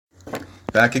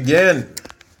Back again.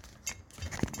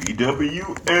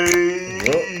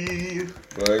 BWA.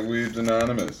 Black Weebs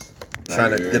Anonymous.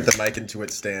 Trying to get the mic into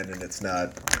its stand and it's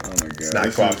not. Oh my god. It's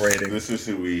not cooperating. This is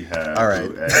who we have. All right.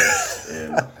 Who adds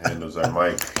and handles our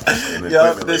mic. And Yep,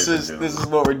 equipment, this ladies and is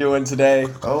gentlemen. what we're doing today.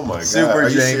 Oh my god. Super Are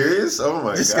you jank. serious? Oh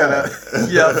my Just god. gonna.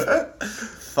 Yep.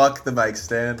 Fuck the mic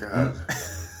stand. God.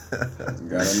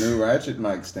 Got a new ratchet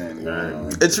mic stand going on.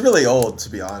 It's really old, to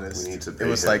be honest. We need to It pay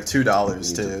was him. like $2 We need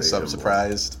to too, pay so I'm him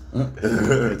surprised.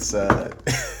 It's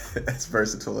it's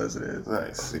versatile as it is.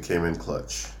 Nice. It came in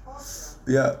clutch.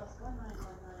 Yeah.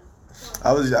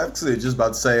 I was actually just about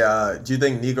to say, do you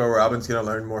think Nico Robin's gonna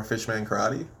learn more Fishman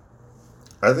karate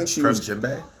I think she from was.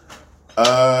 Jinbei?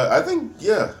 I think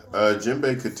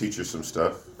Jinbei could teach her some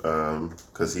stuff.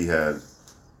 Because he had,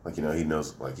 like, you know, he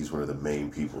knows, like, he's one of the main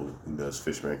people who knows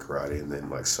Fishman karate, and then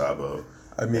like Sabo.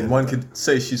 I mean, And, one could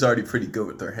say she's already pretty good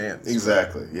with her hands.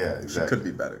 Exactly. Yeah. She Exactly. could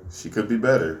be better. She could be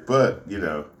better, but you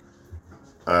know,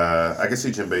 I can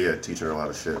see Jinbei teaching her a lot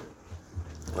of shit.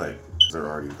 Like they're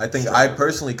already. I think strong. I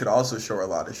personally could also show her a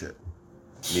lot of shit.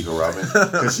 Nico Robin,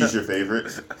 because she's your favorite.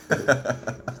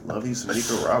 Love you some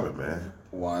Nico Robin, man.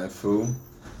 Waifu.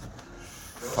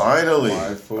 Finally.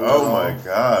 Waifu. Oh my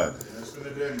god. That's been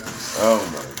a day, man. Oh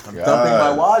my god. Dumping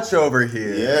my watch over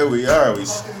here. Yeah, we are.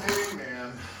 Fucking day, man.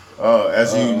 Oh,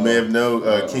 as you may have known,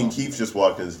 King Keith just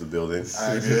walked into the building.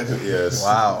 I did. Yes.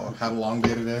 Wow. Had a long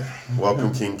day today.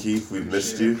 Welcome, King Keith. We've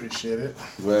missed you. Appreciate it.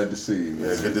 Glad to see you.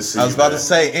 Yeah, good to see I you. was about to man.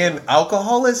 say, and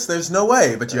alcoholics, there's no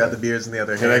way, but you have the beers in the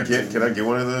other Can I hand. get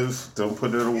one of those? Don't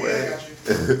put it away.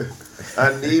 Yeah,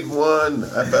 I need one.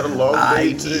 I've had a long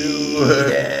day too.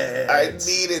 it. I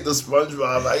need it. The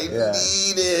SpongeBob. I Yeah.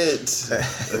 need it.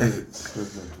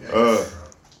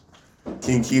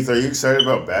 King Keith, are you excited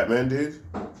about Batman, dude?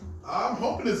 I'm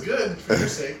hoping it's good for your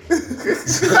sake.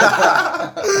 It's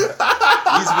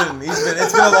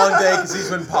been a long day because he's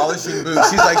been polishing boots.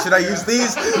 He's like, should I use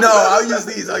these? No, I'll use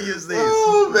these.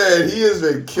 Oh man, he has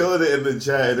been killing it in the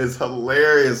chat. It's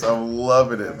hilarious. I'm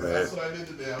loving it, man. That's what I did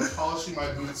today. I was polishing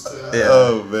my boots to. Yeah.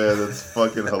 Oh man, that's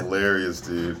fucking hilarious,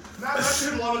 dude.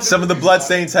 Some of the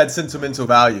bloodstains had sentimental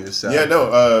value. So Yeah,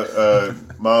 no.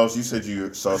 Miles, you said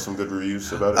you saw some good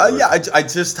reviews about it. yeah, I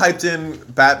just typed in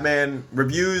Batman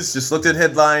reviews, just looked at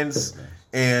headlines,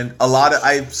 and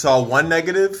I saw one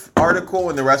negative article,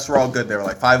 and the rest were all good. There were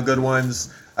like 5 good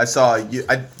ones. I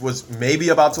was maybe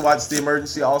about to watch the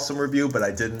Emergency Awesome review, but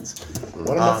I didn't.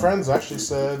 One of my friends actually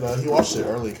said he watched it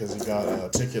early because he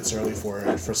got tickets early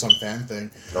for some fan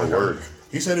thing. Oh, word.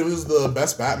 He said it was the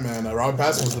best Batman. Robert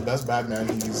Pattinson was the best Batman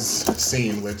he's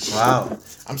seen, which Wow.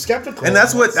 I'm skeptical. And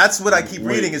that's what I keep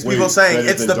reading is people saying better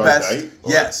it's than the Dark best. Knight,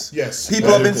 or- Yes. Yes. People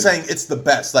have been Better saying it's the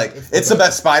best. Like it's the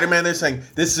best Spider-Man. They're saying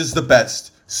this is the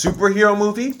best superhero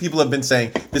movie. People have been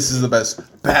saying this is the best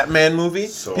Batman movie.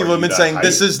 So People are have you been not saying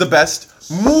this hyped? is the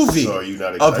best movie So are you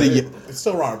not of the excited? year. It's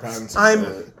still Robert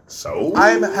Pattinson. I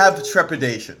have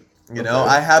trepidation. You know,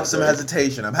 Okay, I have some okay.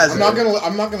 hesitation. I'm I'm hesitant.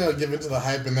 not gonna give into the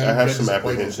hype and then I have get some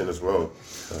disappointed. apprehension as well.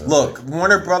 Look,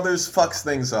 Warner Brothers fucks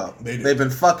things up. They do. They've been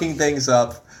fucking things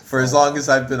up for as long as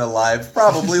I've been alive,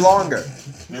 probably longer.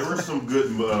 There were some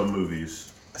good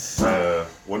movies.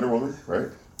 Wonder Woman, right?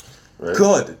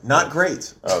 Good, not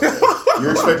great. Okay.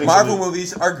 You're expecting Marvel some-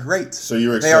 movies are great. So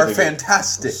you're They are expecting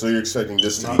fantastic. So you're expecting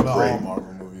this to Not be about all great.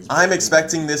 Marvel movies. I'm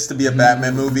expecting this to be a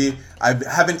Batman movie. I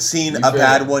haven't seen a fair.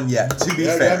 bad one yet, to be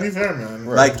Yeah, fair. gotta be fair, man.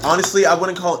 Like, honestly, I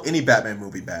wouldn't call any Batman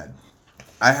movie bad.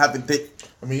 I haven't.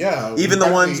 I mean, yeah. Even the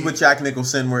practically- ones with Jack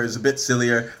Nicholson where it was a bit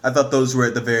sillier, I thought those were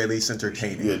at the very least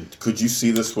entertaining. Yeah, could you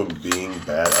see this one being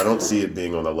bad? I don't see it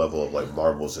being on the level of like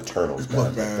Marvel's Eternals bad. Look,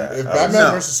 like man. that. If I Batman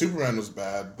No. versus Superman was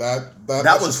bad, that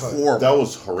That was just like- horrible. that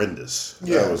was horrendous.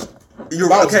 Yeah. That was You're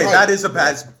that was okay. hype. That is a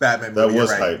bad Batman movie. that was you're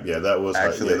right. hype. Yeah, that was hype.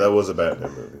 Actually. Yeah, that was a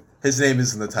Batman movie. His name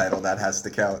is in the title. That has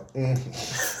to count.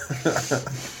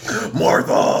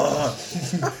 Martha.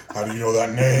 How do you know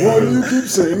that name? Why do you keep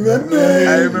saying that name?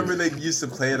 I remember they used to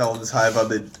play it all the time on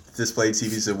the display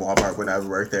TVs in Walmart when I would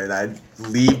work there, and I'd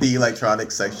leave the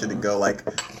electronics section and go like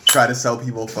try to sell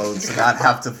people phones and not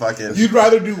have to fucking. You'd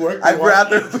rather do work. Than I'd watch-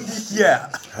 rather, yeah.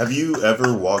 Have you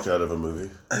ever walked out of a movie?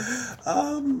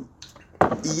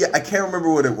 Yeah, I can't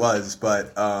remember what it was,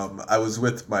 but I was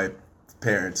with my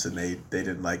parents and they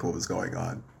didn't like what was going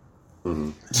on.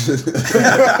 But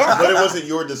it wasn't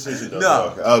your decision. Though.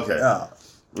 No. Okay. Yeah.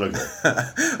 Okay.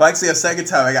 Well, actually, a second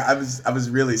time I was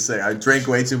really sick. I drank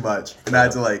way too much, and I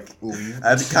had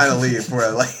to kind of leave for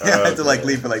I had to Okay.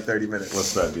 leave for like 30 minutes.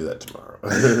 Let's not do that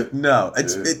tomorrow. No,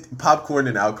 popcorn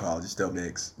and alcohol just don't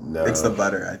mix. No. It's the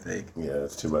butter, I think. Yeah,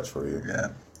 that's too much for you. Yeah.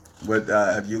 What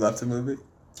have you left a movie?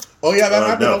 Oh yeah, that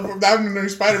happened. No. That happened during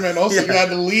Spider-Man. Also, Yeah. you had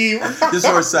to leave. Just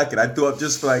for a second, I threw up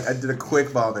just for I did a quick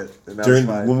vomit, and that During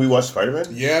was fine. when we watched Spider-Man?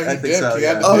 Yeah, I he think did. so, He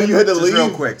had yeah. to Oh, dip. you had to Just leave?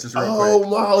 real quick, just real Oh, quick.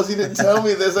 Miles, you didn't tell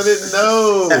me this. I didn't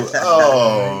know.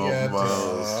 Oh, Yeah,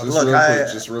 Miles. Just Look, real I- quick.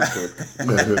 Just real quick.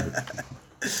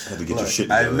 Had to get your shit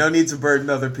I have together. no need to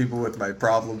burden other people with my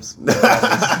problems.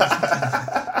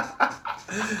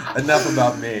 Enough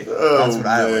about me. Oh, That's what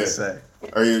I man. always say.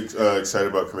 Are you excited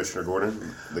about Commissioner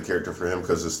Gordon, the character for him,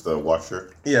 because it's the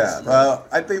Watcher? Yeah, well,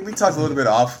 I think we talked a little bit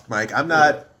off, Mike. I'm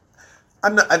not.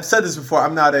 I've said this before.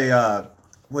 I'm not a.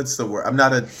 What's the word? I'm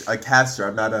not a caster.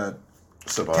 I'm not a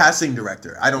Savant. casting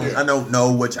director. I don't. Yeah. I don't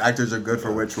know which actors are good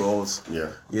for which roles. Yeah.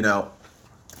 You know,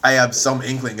 I have some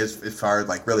inkling as far as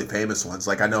like really famous ones.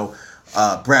 Like I know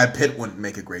Brad Pitt wouldn't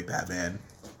make a great Batman.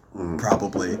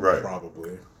 Probably. Right.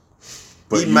 Probably.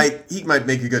 But He might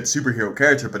make a good superhero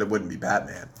character, but it wouldn't be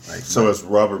Batman. Like, So as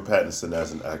Robert Pattinson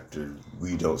as an actor,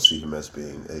 we don't see him as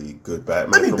being a good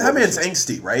Batman. I mean, from what we Batman's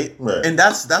see. angsty, right? Right. And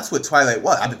that's what Twilight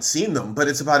was. I haven't seen them, but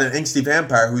it's about an angsty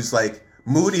vampire who's like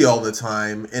moody all the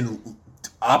time and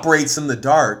operates in the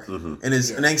dark and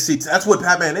is an angsty. That's what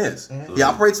Batman is. He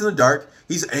operates in the dark.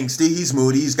 He's angsty. He's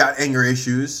moody. He's got anger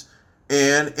issues,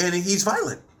 and he's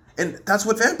violent. And that's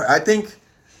what vampire. I think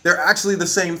they're actually the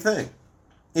same thing,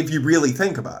 if you really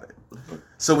think about it.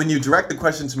 So when you direct the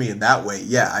question to me in that way,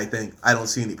 yeah, I think I don't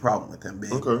see any problem with him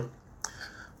being. Okay.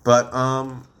 But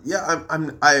yeah,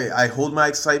 I hold my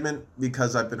excitement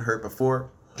because I've been hurt before.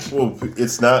 Well,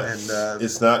 it's not. And,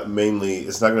 it's not mainly.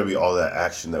 It's not going to be all that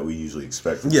action that we usually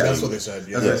expect. From Yeah. That's things. what they said.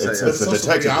 Yeah, That's Yeah, what it's, they it's said. a also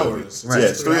detective 3 movie. hours. Right. Yeah,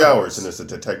 it's 3 hours and it's a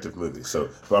detective movie. So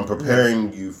but I'm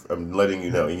preparing you. I'm letting you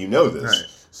know, and you know this.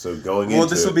 Right. So going Well,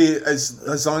 into this will be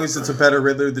as long as it's a better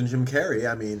Riddler than Jim Carrey.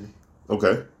 I mean,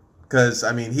 okay. because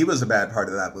I mean he was a bad part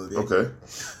of that movie. Okay.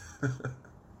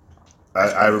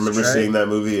 I remember Right. seeing that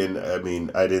movie, and I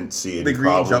mean, I didn't see any The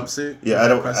green problem. jumpsuit? Yeah,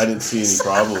 Is I didn't see any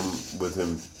problem with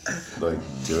him like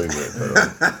doing it.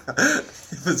 But,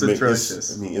 It was I mean, atrocious.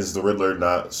 is the Riddler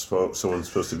not someone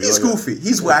supposed to be? He's like goofy.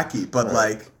 He's wacky, but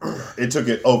like that? It took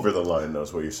it over the line.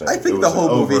 That's what you're saying. I It think was the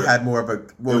whole an movie over- had more of a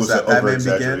what it was was that an Batman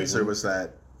over-exaggeration. Begins or was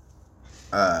that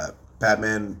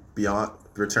Batman Beyond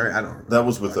Return? I don't remember. That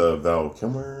was with Val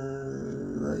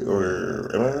Kilmer, right?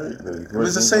 Or am I right? It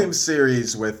was the same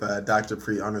series with Dr.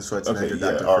 Freeze, Arnold Schwarzenegger, Okay,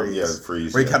 yeah, Dr. Freeze, yeah,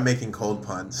 Freeze, where he yeah. kept making cold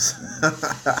puns.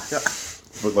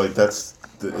 But like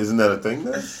isn't that a thing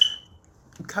then?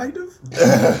 Kind of.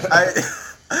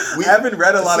 I haven't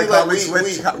read a lot of comics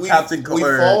with Captain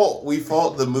Color. We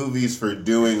fault the movies for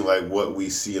doing like what we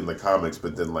see in the comics,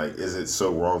 but then like, is it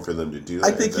so wrong for them to do that?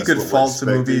 I think you That's could what we're fault a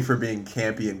movie expecting? for being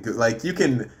campy and good. Like you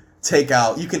can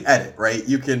you can edit, right?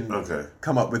 You can Okay.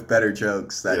 come up with better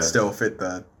jokes that Yeah. still fit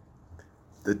the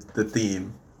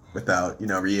theme without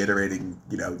reiterating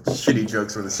shitty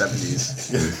jokes from the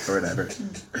 70s or whatever.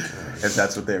 If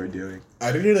that's what they were doing.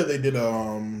 I did hear that they did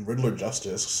Riddler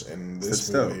justice in this That's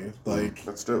dope. movie. Like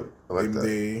That's dope. I like that.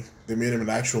 they made him an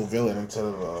actual villain instead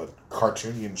of a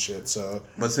cartoony and shit. So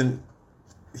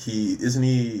Isn't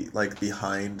he like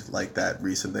behind like that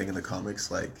recent thing in the comics?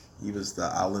 Like he was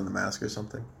the Owl in the Mask or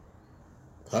something?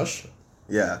 Hush.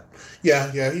 Yeah.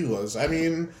 Yeah, he was. I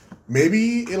mean,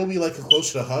 maybe it'll be like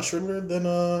closer to Hush Riddler than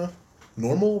a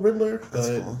normal Riddler, That's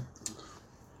but cool.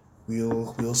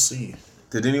 we'll see.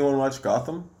 Did anyone watch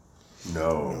Gotham?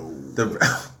 No.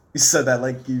 You said that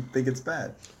like you think it's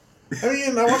bad. I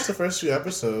mean, I watched the first few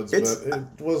episodes, but it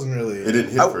wasn't really. It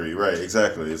didn't hit for you, right?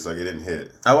 Exactly. It's like it didn't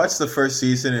hit. I watched the first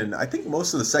season and I think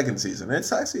most of the second season.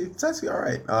 It's actually all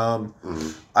right.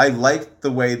 I liked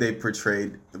the way they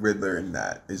portrayed Riddler in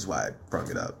that. Is why I brought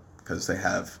it up because they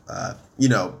have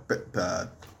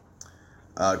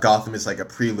Gotham is like a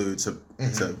prelude to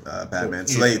Batman.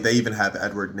 So Yeah. they even have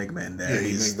Edward Nigma in there. Yeah,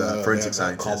 He's the forensic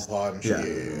scientist. And Yeah.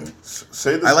 shit. Yeah.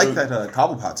 Say this I like movie- that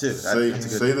Cobblepot too. That's a good.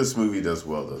 Say this movie does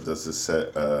well though. Does it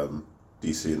set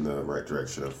DC in the right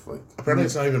direction of like? Apparently,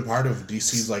 it's not even part of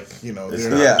DC's like It's they're not. it's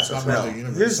Yeah, not no. part of the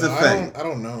universe. Here's the So thing. I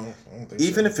don't know. I don't think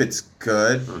Even so. if it's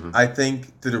good, I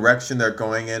think the direction they're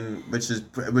going in,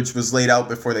 which was laid out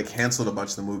before they canceled a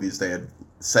bunch of the movies they had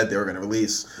said they were going to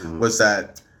release, was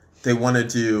that they want to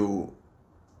do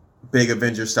big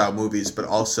Avengers style movies, but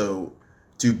also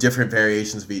do different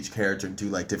variations of each character and do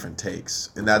like different takes.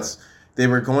 And that's they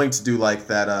were going to do like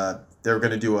that. They were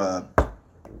going to do a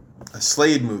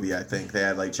Slade movie. I think they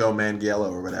had like Joe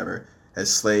Manganiello or whatever as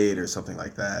Slade or something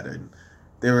like that, and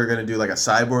they were gonna do like a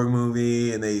cyborg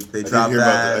movie, and they dropped I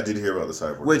that. did hear about the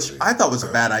cyborg Which movie. I thought was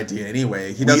a bad idea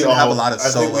anyway. He doesn't have a lot of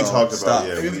solo I think we talked stuff. about.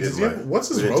 Yeah, we Does didn't he have, like- what's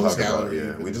his we didn't rose talk about- gallery?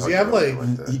 yeah, we Does talked he have about like? it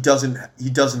like that. He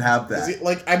doesn't have that. Is he,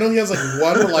 like I know he has like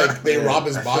one where like they Yeah, rob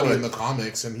his I feel body like- in the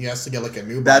comics, and he has to get like a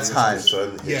new. That's body or Hive.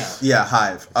 something. Son Yeah. hits, Yeah,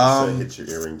 Hive. son hits your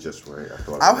earring just right. I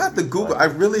thought I'll have to Google. I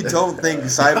really don't think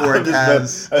Cyborg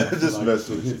has. I just Like, messed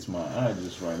it with you. hits my eye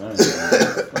just right now.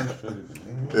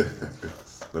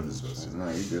 I'm just messing. No,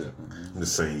 you good. I'm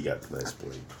just saying you got the nice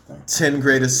blade. 10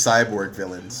 greatest cyborg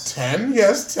villains. 10?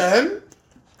 Yes, 10?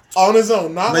 On his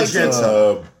own, not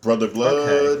Magenta. like Brother Blood.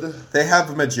 Okay. They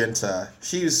have Magenta.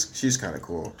 She's kind of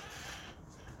cool.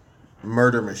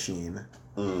 Murder Machine.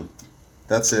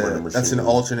 That's Murder it. That's an Machine.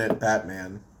 alternate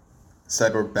Batman.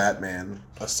 Cyborg Batman.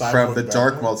 a cyborg From the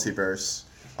Dark Batman. Multiverse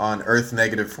on Earth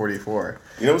 -44.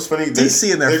 You know what's funny?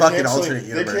 DC and their they're fucking canceling- alternate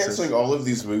They're universes. canceling all of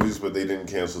these movies, but they didn't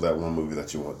cancel that one movie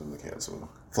that you want them to cancel.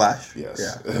 Flash? Yes.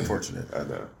 Yeah, unfortunate. I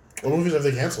know. What movies have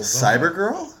they canceled?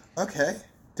 Cybergirl? Okay.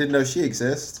 Didn't know she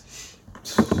exists.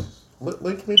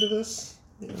 Link me to this.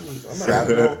 I'm not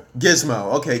Shrapnel?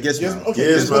 Gizmo. Okay, Gizmo. Gizmo. Okay,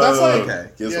 Gizmo. Gizmo. That's like Okay.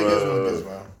 Yeah, Gizmo.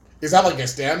 Gizmo. Is that like a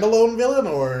standalone villain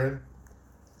or?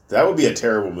 That would be a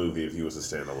terrible movie if he was a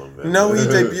standalone villain. No, he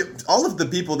debuted. All of the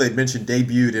people they mentioned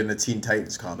debuted in the Teen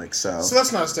Titans comic, so So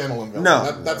that's not a standalone villain. No.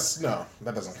 that doesn't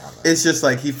count. it's just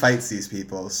like he fights these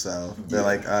people, so they're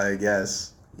like, I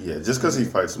guess. Yeah, just because he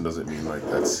fights him doesn't mean like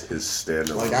that's his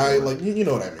standalone. You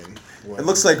know what I mean. It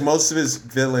looks like most of his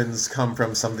villains come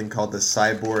from something called the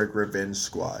Cyborg Revenge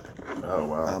Squad. Oh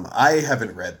wow. I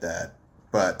haven't read that,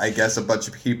 but I guess a bunch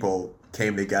of people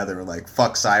came together and like,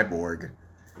 fuck Cyborg.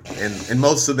 And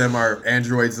most of them are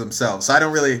androids themselves. So I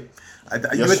don't really...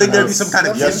 you would think there'd be some kind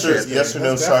of yes or, kinship. yes or no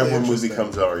That's definitely Cyborg movie interesting.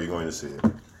 comes out, are you going to see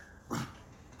it?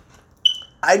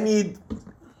 I need...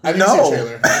 I didn't No. see a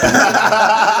trailer.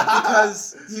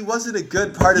 because he wasn't a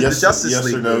good part of the Justice yes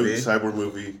League or no movie. Cyborg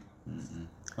movie.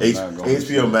 I'm not going to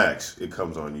see HBO it. Max, it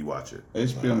comes on, you watch it.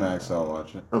 HBO Max, I'll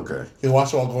watch it. Okay. You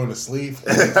watch it while going to sleep.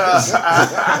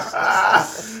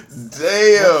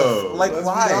 Damn. Like, Let's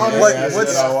why? be honest.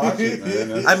 What's... I'll watch it,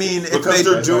 man. I mean, if Because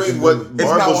they... they're doing what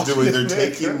not Marvel's watching doing. it. They're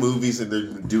taking movies and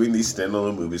they're doing these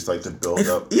standalone movies like to build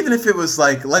up. Even if it was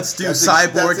like, let's do That's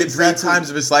Cyborg in exactly- 3 times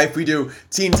of his life. We do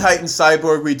Teen Titans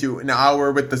Cyborg. We do an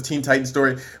hour with the Teen Titans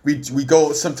story. We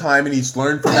go sometime and he's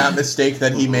learned from that mistake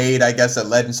that he made, I guess, that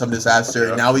led in some disaster. Yeah,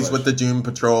 and now he's right. with the Doom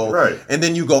Patrol. Right. And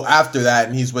then you go after that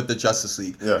and he's with the Justice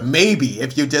League. Yeah. Maybe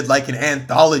if you did like an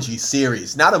anthology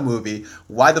series, not a movie,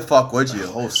 why the fuck would you?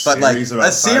 But like series about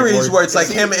a series Cyborg. where it's like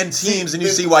See- him in see, teams and you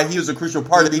see why he was a crucial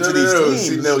part of each of these teams.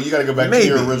 See, no, you got to go back Maybe.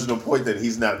 to your original point that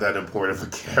he's not that important of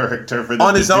a character for them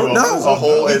On to his do own? No. a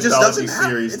whole He just anthology doesn't have-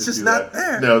 series. it's to just do not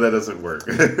that. there. No, that doesn't work.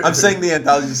 I'm saying the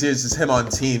anthology series is him on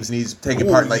teams and he's taking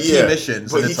part in like key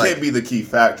missions. but and he it's can't like, be the key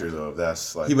factor though. If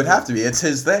that's like he would have to be. It's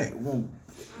his thing. Well,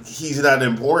 he's not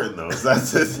important though.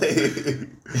 That's the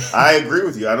thing. I agree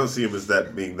with you. I don't see him as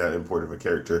that being that important of a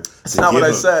character. That's not what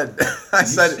I said.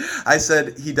 I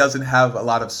said he doesn't have a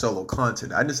lot of solo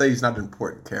content. I didn't say he's not an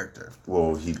important character.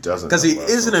 Well, he doesn't Because he have a lot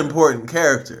of is an fun. important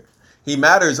character. He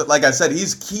matters. Like I said, he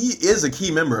is a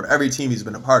key member of every team he's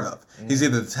been a part of. He's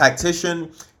either the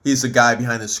tactician, he's the guy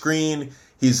behind the screen,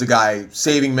 he's the guy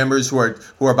saving members who are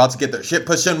about to get their shit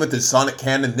pushed in with his sonic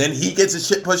cannon, and then he gets his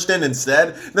shit pushed in instead.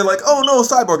 And they're like, oh no,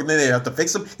 Cyborg, and then they have to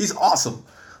fix him. He's awesome.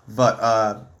 But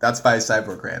that's why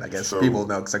Cyborg ran. I guess So, people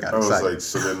know because I got I was excited. like,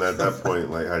 so then at that point,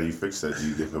 like, how do you fix that? Do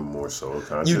you give him more solo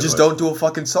content? You just Like, don't do a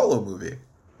fucking solo movie.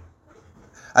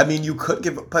 I mean, you could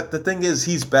give, but the thing is,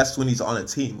 he's best when he's on a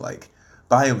team, like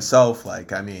by himself.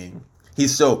 Like, I mean,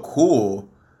 he's so cool,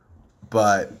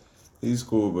 but He's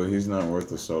cool, but he's not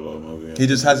worth a solo movie. he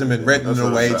just hasn't been written That's in a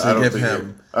what way I said. I to don't give think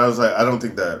him. I was like, I don't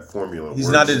think that formula. He's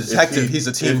works. not a If detective, he's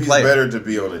a team if player. He's better to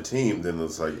be on a team, then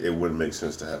it's like it wouldn't make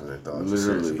sense to have an anthology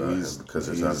series Literally, about him he's because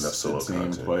there's not enough solo a team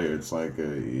content. player. It's like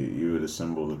you would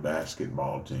assemble the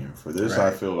basketball team. For this, Right.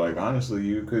 I feel like honestly,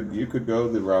 you could go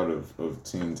the route of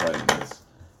Teen Titans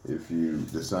if you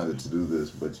decided to do this,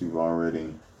 but you've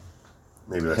already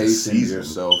Maybe like a hastened season.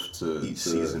 yourself to Each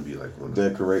season be like one.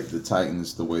 decorate the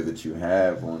Titans the way that you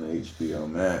have on HBO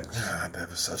Max. God, that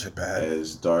was such a bad.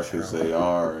 As dark as they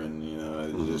are, and you know,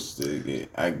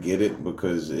 I get it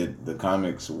because the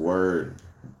comics were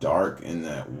dark in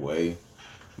that way,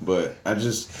 but I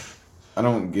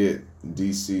don't get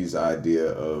DC's idea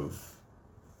of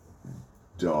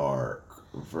dark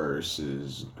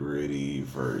versus gritty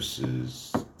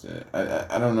versus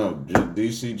I don't know.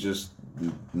 DC just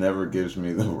never gives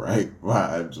me the right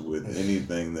vibes with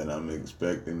anything that I'm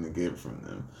expecting to get from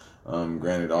them.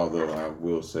 Granted, although I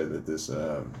will say that this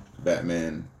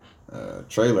Batman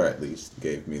trailer at least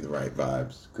gave me the right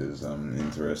vibes because I'm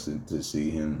interested to see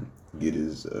him get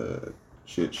his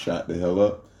shit shot the hell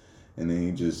up, and then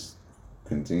he just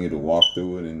continue to walk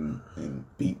through it and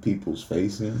beat people's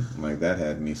face in. Like, that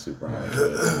had me super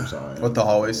hyped. I'm sorry. What, the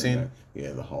hallway scene?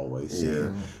 Yeah, the hallway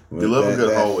scene. Yeah. You love a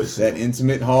good hallway scene. That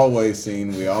intimate hallway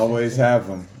scene, we always have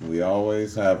them. We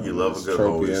always have them. You love a good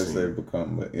hallway as scene. they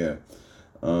become, but yeah.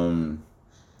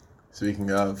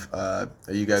 Speaking of, are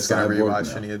you guys going to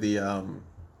rewatch any of the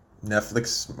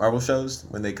Netflix Marvel shows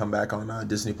when they come back on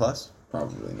Disney Plus?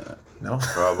 Probably not. No?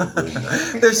 Probably not.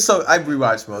 I've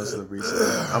rewatched most of them recently.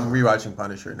 I'm rewatching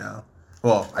Punisher now.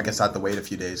 Well, I guess I have to wait a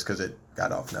few days because it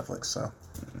got off Netflix, so.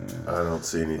 I don't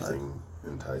see anything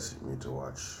enticing me to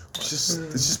watch. It's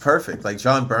just perfect. Like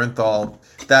John Bernthal,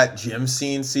 that gym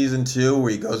scene season 2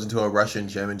 where he goes into a Russian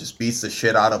gym and just beats the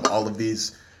shit out of all of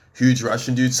these huge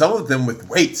Russian dudes. Some of them with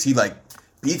weights. He like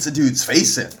beats a dude's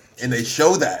face in, and they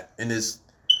show that in his.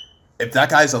 If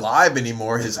that guy's alive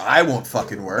anymore, his eye won't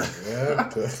fucking work.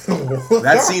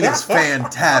 That scene is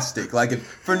fantastic. Like,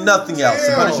 for nothing else,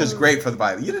 the Punisher's great for the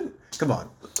Bible. You didn't. Come on.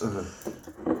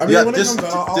 I mean, when just it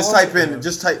comes out, just type in.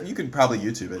 Just type. You could probably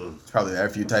YouTube it. It's probably there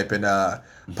if you type in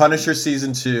Punisher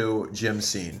season 2 gym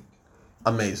scene.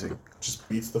 Amazing. Just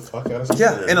beats the fuck out of something.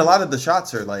 Yeah, and a lot of the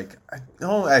shots are like,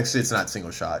 no, actually, it's not single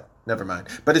shot. Never mind.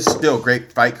 But it's still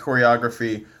great fight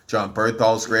choreography. John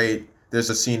Berthal's great. There's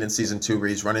a scene in season 2 where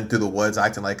he's running through the woods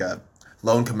acting like a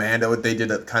lone commando. They did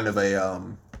a kind of a,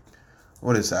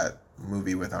 what is that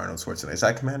movie with Arnold Schwarzenegger? Is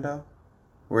that Commando?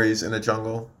 Where he's in a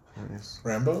jungle?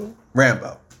 Rambo,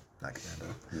 not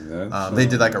Commando. They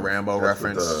did like a Rambo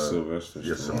reference. Sylvester.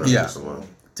 Yeah.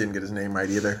 Didn't get his name right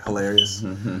either. Hilarious.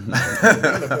 I'm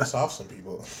gonna piss off some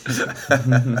people.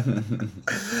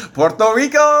 Puerto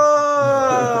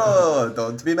Rico!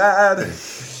 Don't be mad.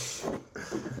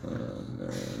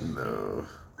 No.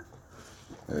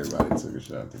 Everybody took a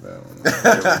shot to that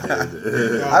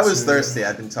one. I was thirsty.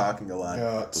 I've been talking a lot.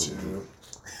 Got to.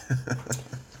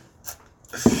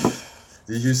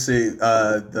 Did you see we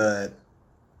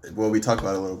talked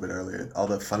about it a little bit earlier. All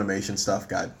the Funimation stuff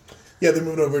got... Yeah, they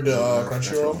moved over to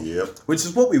Crunchyroll. Yep. Which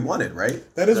is what we wanted, right?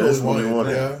 That is what we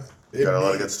wanted. Yeah. Got a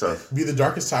lot of good stuff. Be the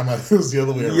darkest time I think it was the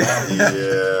other way around.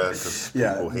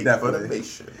 Yeah, people hate definitely.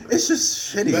 Funimation. It's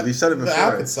just shitty. We said it before. The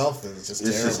app itself is just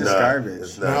terrible. It's just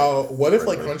garbage. Now, what if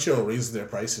like Crunchyroll raises their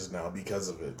prices now because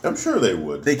of it? I'm sure they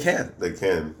would. They can. They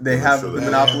have sure the they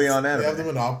monopoly on anime. They have the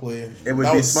monopoly. It would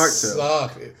be smart to.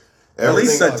 Suck. At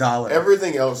least $1.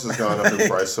 Everything else has gone up in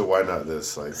price, so why not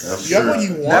this? Like, I'm You sure. have what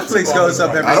you want. Netflix goes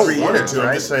up every I don't 3 want it years, to. I'm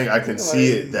right? just saying I can see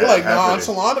it. You're like happening.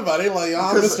 nonchalant about it. Like,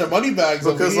 Because- Mr. Moneybags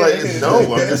over Because, here. like, no,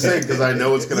 I'm just saying because I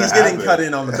know it's going to He's happen. getting cut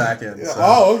in on the back end. Yeah. So.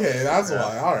 Oh, okay. That's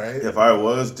why. All right. If I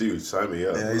was, dude, sign me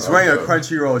up. Yeah, he's I'll wearing a go.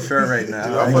 Crunchyroll shirt right Dude,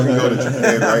 now. I'll fucking go to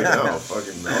Japan right now.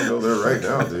 I'll go there right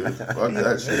now, dude. Fuck that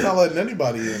They're shit. not letting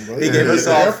anybody in, bro. He gave us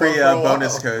They're all there free for a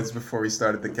bonus while. codes before we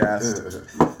started the cast.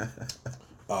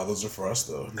 Those are for us,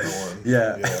 though. No one.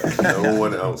 Yeah. No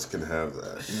one else can have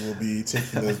that. We will be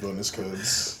taking those bonus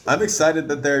codes. I'm excited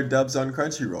that there are dubs on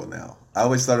Crunchyroll now. I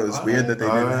always thought it was weird that they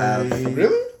didn't have.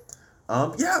 Really?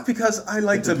 Yeah, because I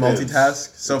like to depends.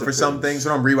 multitask. So It for some depends. things,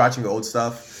 when I'm rewatching old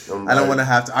stuff, I don't want to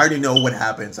have to. I already know what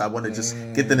happens. I want to just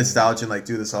get the nostalgia and like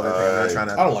do this other thing. I'm not trying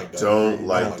I to. don't like dubs. Don't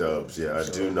like dubs. Yeah, I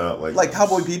do not like. Like dubs.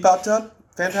 Cowboy Bebop dub,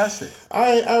 fantastic.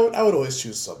 I would always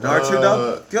choose something. Naruto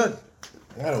dub, good.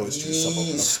 I'd always choose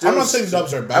something. Still- I'm not saying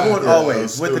dubs are bad. I won't Yeah,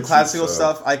 always I'll with the still classical choose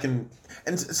stuff. I can,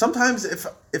 and sometimes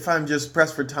if I'm just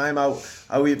pressed for time, I'll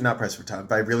not pressed for time,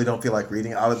 but I really don't feel like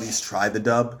reading. I'll at least try the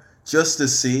dub just to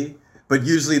see. But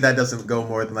usually that doesn't go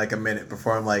more than like a minute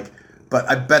before I'm like. But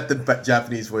I bet the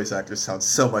Japanese voice actors sound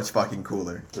so much fucking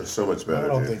cooler. They're so much better. I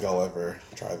don't dude. think I'll ever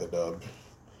try the dub.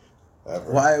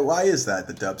 Ever. Why is that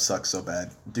the dub sucks so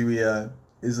bad? Do we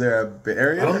is there a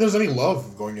barrier? I don't think there's any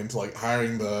love going into like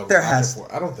hiring the. There actor has-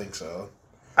 for. I don't think so.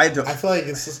 I don't. I feel like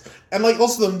it's just and like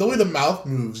also the way the mouth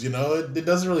moves, it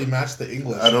doesn't really match the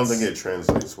English. I don't think it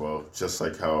translates well. Just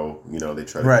like how they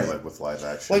try to Right. do like with live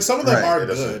action. like some of them Right. are It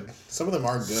doesn't- good. Some of them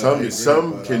are good. I agree,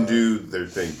 Some but, can do their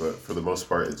thing, but for the most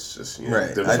part, it's just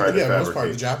Right. them I- trying to Yeah, most part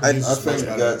the fabricate. Japanese I is much think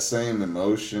better. that same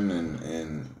emotion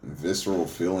and visceral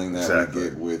feeling that Exactly. we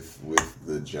get with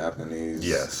the Japanese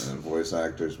Yes. voice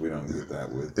actors, we don't get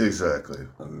that with Exactly.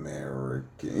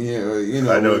 American. You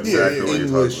know, I know with exactly what you're talking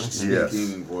English about.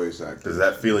 speaking Yes. voice actors. There's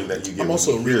that feeling that you get. I'm when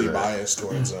also you hear really that. biased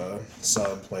towards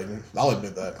sub playing. I'll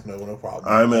admit that. No problem.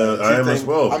 I am as think-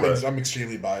 well. I'm, But I'm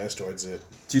extremely biased towards it.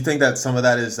 Do you think that some of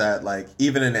that is that like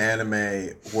even in anime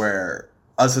where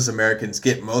us as Americans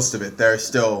get most of it, there are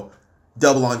still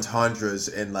double entendres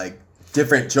and like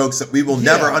different jokes that we will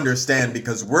never understand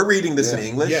because we're reading this in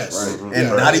English. Yes. And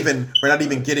Right. we're not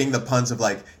even getting the puns of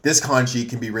like this kanji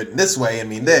can be written this way and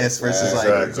mean this versus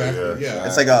Exactly. Yeah.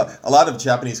 it's like a lot of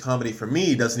Japanese comedy for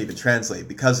me doesn't even translate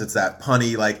because it's that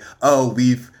punny like, oh,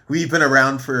 we've been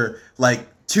around for like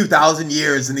 2,000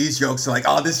 years and these jokes are like,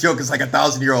 oh, this joke is like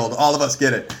 1,000-year-old. All of us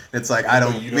get it. It's like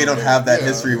we don't have that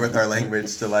history with our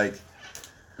language to like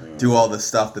do all the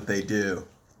stuff that they do.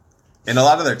 And a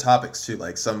lot of their topics too,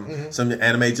 like some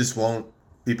anime just won't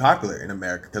be popular in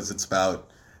America because it's about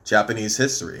Japanese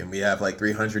history, and we have like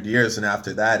 300 years, and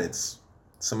after that, it's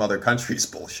some other country's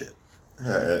bullshit.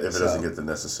 Yeah, if it doesn't get the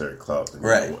necessary clout, then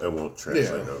it won't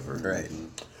translate over. Right.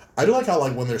 I do like how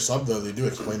like when they're subbed though, they do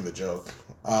explain the joke.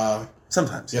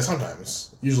 Sometimes. Yeah,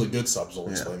 sometimes. Usually good subs will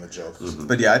explain the joke. Mm-hmm.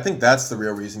 But yeah, I think that's the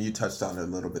real reason. You touched on it a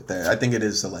little bit there. I think it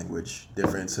is the language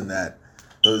difference in that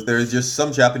there's just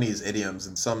some Japanese idioms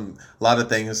and a lot of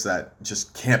things that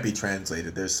just can't be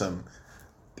translated.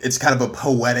 It's kind of a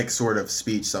poetic sort of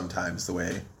speech sometimes the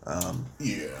way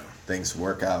things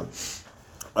work out.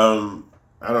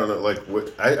 I don't know, like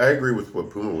what I agree with what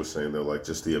Puma was saying though, like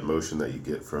just the emotion that you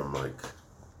get from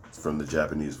the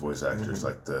Japanese voice actors,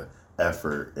 like the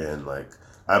effort and like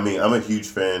I'm a huge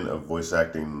fan of voice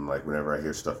acting. Like whenever I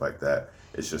hear stuff like that,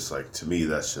 it's just like to me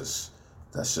that's just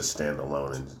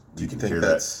standalone, and you can hear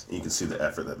that and you can see the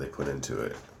effort that they put into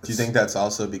it. Do you think that's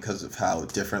also because of how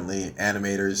differently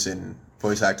animators and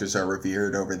voice actors are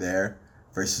revered over there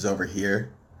versus over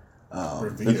here?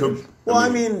 Well, I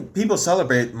mean, people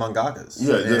celebrate mangakas.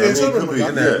 Yeah,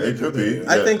 it could be.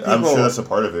 I think people, I'm sure that's a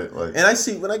part of it. Like, and I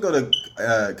see when I go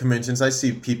to conventions, I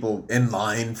see people in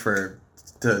line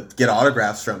to get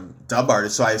autographs from dub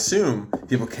artists. So I assume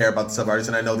people care about the sub artists,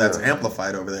 and I know that's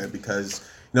amplified over there because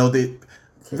they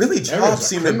really jobs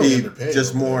seem to be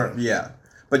just more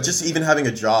But just even having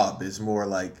a job is more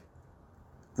like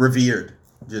revered,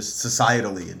 just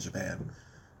societally in Japan.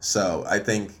 So I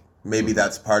think maybe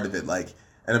that's part of it. Like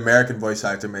an American voice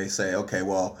actor may say, okay,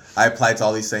 well, I applied to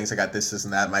all these things. I got this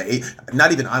and that.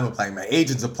 Not even I'm applying. My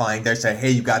agent's applying. They're saying,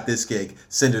 hey, you got this gig.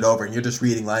 Send it over. And you're just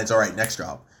reading lines. All right, next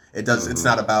job. It's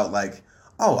not about like,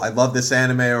 oh, I love this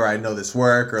anime or I know this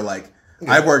work or like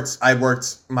I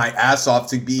worked my ass off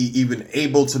to be even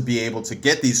able to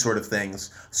get these sort of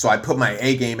things. So I put my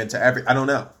A game into I don't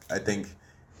know. I think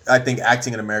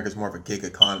acting in America is more of a gig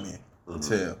economy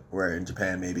too, where in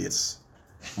Japan maybe it's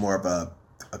more of a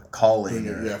calling.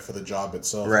 For the job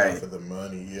itself, right? Not for the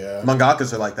money, yeah.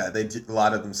 Mangakas are like that. A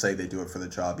lot of them say they do it for the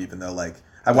job, even though like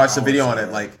I watched a video on it.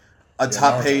 Like a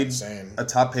top paid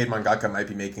mangaka might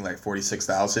be making like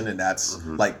 46,000, and that's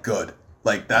like good.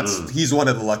 Like he's one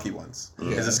of the lucky ones.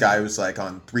 There's this guy who's like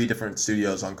on 3 different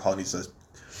studios on call, and he's an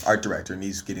art director, and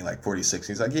he's getting like 46.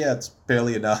 He's like, yeah, it's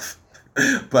barely enough.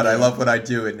 But I love what I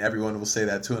do, and everyone will say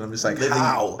that too. And I'm just like,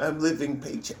 how? I'm living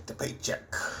paycheck to paycheck.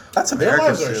 That's Their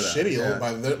Americans lives are shitty. Yeah.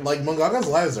 Like mangaka's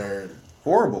lives are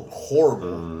horrible.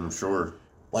 Sure.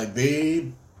 Like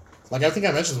I think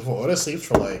I mentioned before, Oda sleeps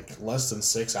for like less than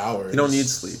 6 hours. You don't need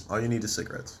sleep. All you need is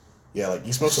cigarettes. Yeah, like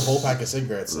he smokes a whole pack of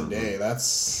cigarettes a day.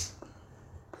 That's.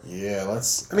 I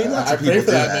mean, I pray for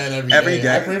that man every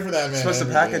day. I pray for that man. Supposed to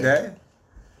pack a day.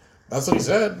 That's what he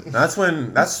said. That's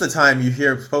the time you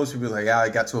hear supposed to be like, I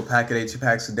got to a pack a day, 2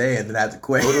 packs a day, and then I had to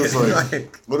quit. What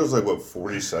is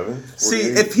 47? See,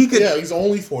 if he could... Yeah, he's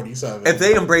only 47. If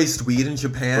they embraced weed in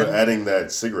Japan... But adding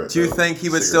that cigarette... Do you think he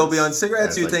would still be on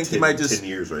cigarettes? Do you think he might just 10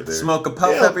 years right there. smoke a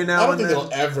puff every now and then? I don't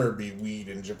think there'll ever be weed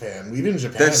in Japan. Weed in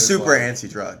Japan They're super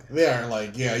anti-drug. They are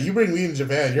like, you bring weed in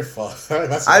Japan, you're fucked.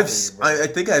 I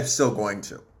think I'm still going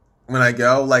to. When I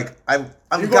go, like I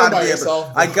gotta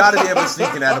be able to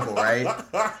sneak an edible, right?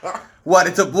 What?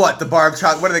 It's the bar of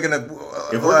chocolate. What are they gonna?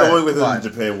 If we're going with them in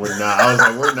Japan, we're not. I was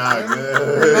like, we're not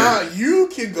good. We're not. You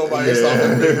can go by yourself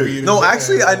and bring weed. No,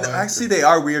 actually, they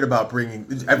are weird about bringing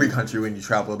every country when you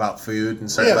travel about food and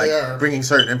certain bringing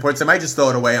certain imports. They might just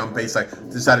throw it away on base. Like,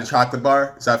 is that a chocolate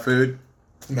bar? Is that food?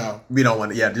 No, we don't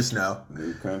want it. Yeah, just no.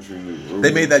 New country, new rules.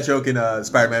 They made that joke in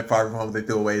Spider-Man: Far From Home. They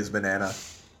threw away his banana.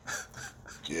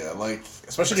 Yeah, like,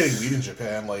 especially getting weed in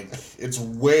Japan, like, it's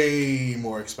way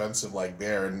more expensive, like,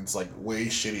 there, and it's, like, way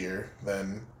shittier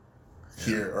than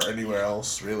here or anywhere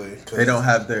else, really. They don't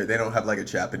have like a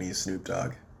Japanese Snoop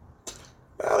Dogg.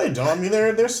 Well, they don't. I mean,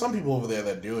 there's some people over there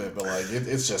that do it, but, like,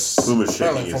 it's just... From what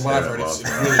I've heard, it's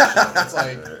really shitty. It's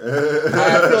like...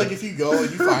 I feel like if you go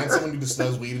and you find someone who just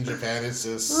does weed in Japan, it's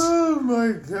just... Oh,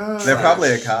 my God. They're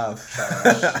probably a cop.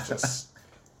 Just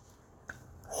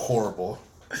horrible.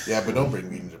 Yeah, but don't bring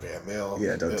weed in Japan. They'll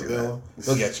get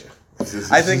you.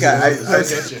 I think they'll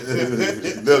get you.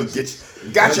 They'll get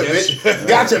you. Gotcha,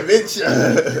 bitch.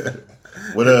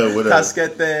 What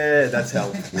Casquete. That's hell.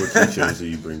 what features do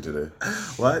you bring today?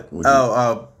 What?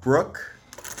 What'd Brooke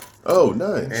Oh,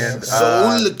 nice. And,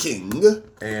 Soul King.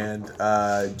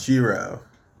 and Jiro.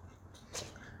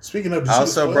 Speaking of, I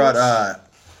also brought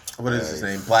what is his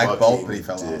name? Black Bolt, but he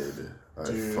fell off. I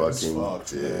Dude, fucking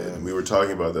did. man. We were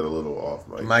talking about that a little off,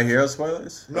 Mike. My Hero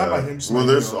spoilers? Not My Hero. just well,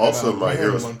 My there's Hero, also and, My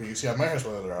Hero. One Piece. Yeah, My Hero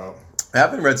spoilers are out. I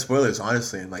haven't read spoilers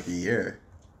honestly in like a year.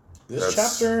 This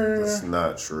chapter. That's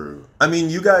not true. I mean,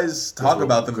 you guys talk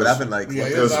about them, but I haven't like. Yeah,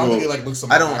 looked I at don't them. think he like looks.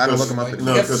 I don't look them up Like, anymore.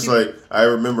 No, you have to because see- like I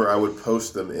remember I would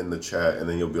post them in the chat, and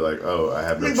then you'll be like, "Oh, I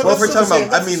have no." I mean, but Well, if we're that's talking still the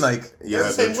about, same- I mean, like, you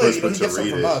that's have the no same way. choice You know, but he to gets them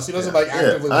read from it. us. He doesn't Yeah. like Yeah,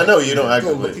 actively. I know you don't go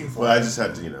actively. looking for. Well, I it. just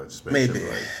had to, just make Maybe. sure.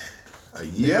 Like, a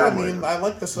year. Yeah, I I'm mean, like, I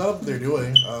like the setup they're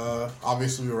doing.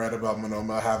 Obviously, we read about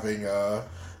Monoma having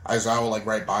Aizawa like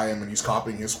right by him, and he's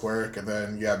copying his quirk, and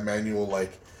then you have Manuel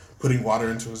like putting water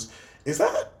into his. Is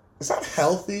that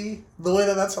healthy? The way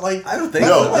that's like. I don't think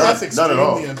no, so. that's not at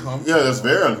all. extremely uncomfortable. Yeah, that's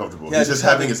very uncomfortable. Yeah, He's just just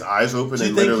having having- his eyes open do you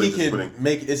and think literally he just can putting.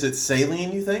 make? Is it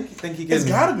saline? You think? You think he can? It's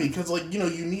gotta be because like you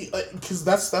need because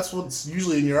that's what's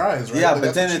usually in your eyes, right? Yeah, Like, but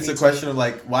that's then what you it's a need question of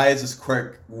like, why is this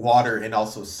quirk water and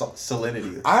also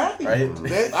salinity? I Right? don't know.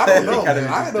 That'd be Man. kind of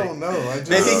I interesting. don't know. I just,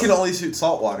 Maybe he can only shoot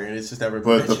salt water, and it's just never.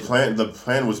 But been the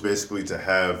plan was basically to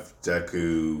have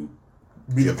Deku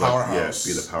be the give, like, powerhouse.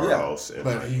 be the powerhouse. And,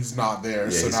 But like, he's not there, Yeah,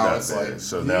 so he's now not it's there. like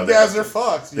So you now they guys have are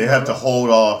fucked. they have to hold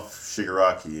off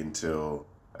Shigaraki until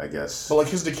I guess. But like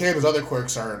his decay and his other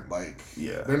quirks aren't like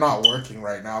Yeah. they're not working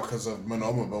right now because of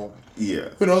Monoma. But Yeah.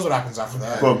 who knows what happens after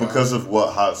that? But because of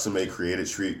what Hatsume created,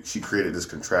 she created this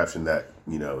contraption that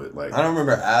it like. I don't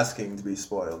remember asking to be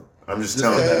spoiled. I'm just Just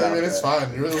telling put you. that I mean, out it's there.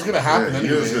 fine. It was gonna happen Yeah,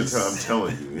 anyways. I'm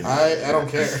telling you. I don't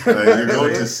care. Like, you're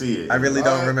going to see it. I really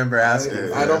don't remember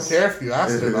asking. I don't care if you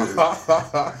asked or not.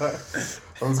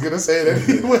 I was gonna say it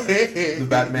anyway. The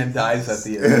Batman dies at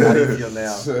the end. How do you feel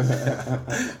now?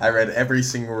 I read every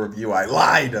single review. I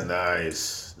lied.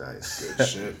 Nice. Good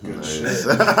shit. Good Nice. shit.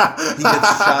 He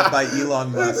gets shot by Elon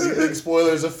You Musk. think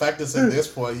spoilers affect us at this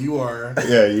point? You are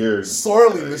Yeah, you're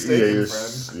sorely mistaken, you're,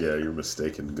 friend. Yeah, you're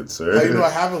mistaken, good sir. How you know I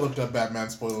haven't looked up Batman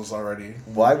spoilers already?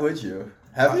 Why would you?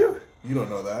 Have you? You don't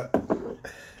know that.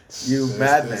 You There's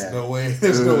madman. no way.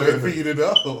 There's no way for you to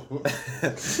know.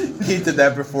 He did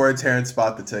that before Terrence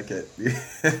bought the ticket.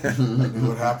 I knew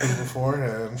what happened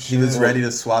beforehand. He was Shit. ready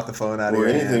to swat the phone out of or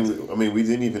your anything. hand. I mean, we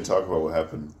didn't even talk about what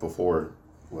happened before.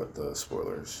 What the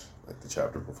spoilers, like the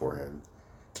chapter beforehand.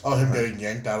 Oh, him getting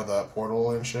yanked out of that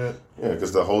portal and shit. Yeah,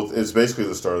 because it's basically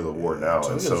the start of the war now, and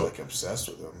Julia's so. like obsessed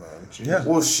with him, man. Yeah.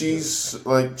 Well, she's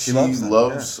like she loves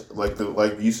loves, them,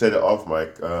 like you said it off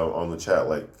mic on the chat.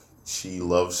 Like she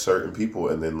loves certain people,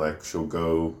 and then like she'll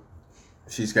go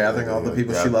She's gathering all the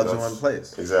people she loves in one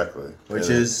place. Exactly, Which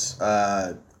and is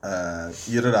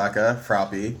Yuraraka,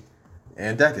 Froppy,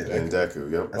 and Deku. and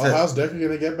Deku. Yep. That's Well, it. how's Deku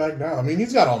gonna get back down? I mean,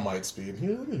 he's got All Might speed.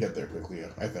 He'll get there quickly,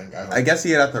 I think. I hope. I guess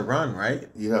he'd have to run, right?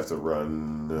 You have to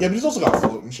run. Yeah, but he's also got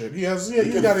float and shit. He's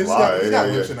can got fly, loops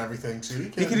yeah. and everything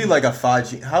too. He could do like a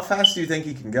 5G. How fast do you think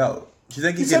he can go? Do you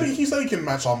think He he said can? he said he can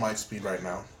match All Might speed right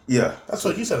now. Yeah. That's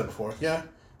what he said it before. Yeah,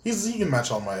 he can match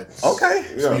All Might. Okay.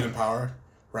 Speed Yeah. and power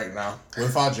right now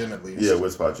with Fajin at least. Yeah,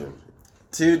 with Fajin.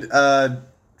 Dude,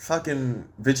 fucking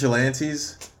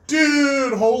vigilantes.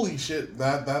 Dude, holy shit!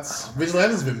 That's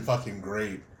Vigilante's been fucking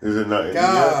great. Is it not?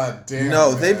 God damn.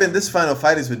 No, man. they've been. This final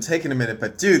fight has been taking a minute,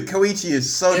 but dude, Koichi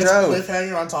is so It's dope.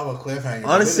 cliffhanger on top of cliffhanger.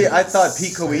 Honestly, It I is thought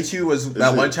Pete sick. Koichi was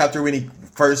that it? one chapter when he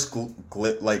first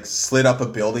slid up a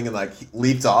building and like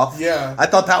leaped off. Yeah. I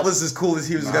thought that was as cool as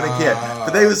he was gonna get. Nah.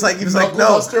 But they was like, he was like, Knuckle no,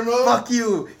 Buster mode? fuck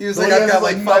you. He was So like, yeah, I've got he's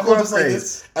like 5 knuckle more just like upgrades.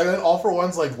 this, and then all for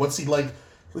one's like, what's he like?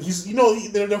 He's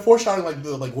they're foreshadowing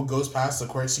like what goes past the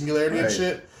quirk singularity and Right.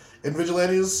 shit in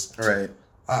Vigilantes. Right.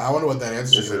 I wonder what that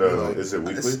answer Is is it? gonna be like. Is it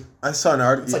weekly? I saw an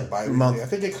article. It's like bi-weekly. I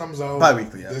think it comes out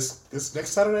Bi-weekly, yeah. This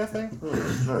next Saturday. I think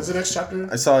is the next chapter.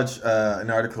 I saw an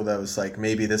article that was like,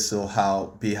 maybe this will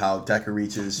be how Deku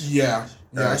reaches Yeah,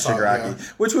 I saw it, Shigaraki,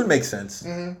 which would make sense.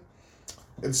 yeah.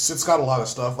 It's got a lot of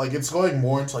stuff. Like it's going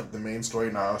more into like the main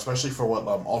story now, especially for what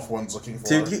All for One's looking for.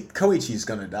 Dude, Koichi's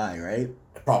gonna die, right?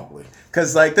 Probably.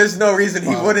 Because like, there's no reason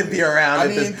he wouldn't be around. I at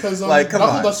mean, this- because like, come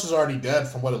Knuckle on. Duster's already dead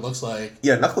from what it looks like.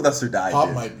 Yeah, Knuckle Duster died. Pop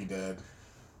dude. might be dead.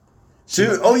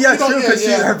 Dude, oh yeah, You know, true, because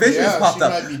yeah, her visions yeah, popped she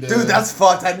up. might be dead. Dude, that's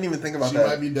fucked. I didn't even think about She that.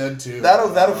 might be dead too.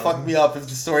 That'll fuck me up if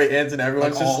the story ends and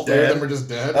everyone's Like all just three of dead. them are just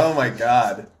dead. Oh my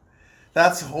god,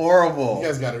 that's horrible. You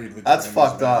guys gotta read That's Vigilantes,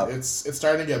 fucked man. up. It's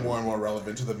starting to get more and more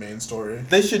relevant to the main story.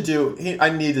 They should do. I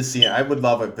need to see it. I would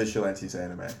love a Vigilantes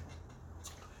anime.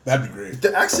 That'd be great.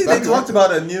 Actually, they That'd be talked worth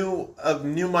about a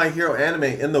new My Hero anime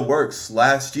in the works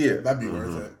last year. That'd be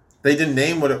worth it. They didn't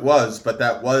name what it was, but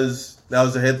that was That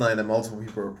was a headline that multiple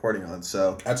people were reporting on.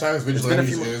 So At times, been a few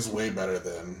Vigilantes mo- is way better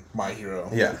than My Hero.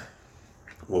 yeah,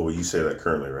 Well, you say that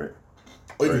currently, right?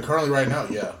 Oh, even Right. currently right now,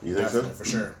 yeah. You think so? Definitely, for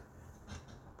sure.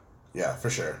 Yeah, for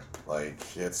sure. Like,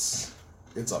 it's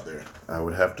up there. I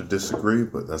would have to disagree,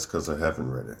 but that's because I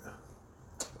haven't read it.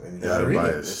 And you Yeah, gotta I'm read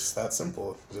it. biased. It's that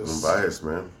simple. I'm biased,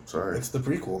 man. Sorry. It's the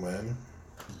prequel, man.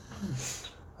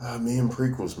 Me and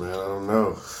prequels, man. I don't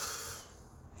know.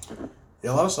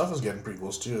 Yeah, a lot of stuff is getting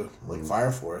prequels too, like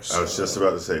Fire Force. I was just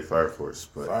about to say Fire Force,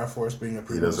 but Fire Force being a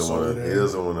prequel. he doesn't want to. He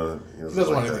doesn't want to. He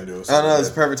doesn't want anything to do with I don't know. it. It's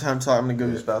a perfect time to talk. I'm gonna go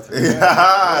use the bathroom.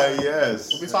 Yeah,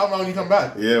 yes. We'll be talking about when you come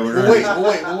back. Yeah, we're We'll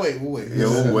gonna wait. We'll wait. Yeah,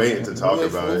 we'll wait to talk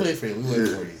about We'll it. wait for you.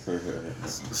 We'll wait for you.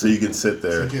 So you can sit So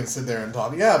there. you can sit there and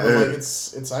talk. Yeah, but like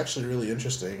it's actually really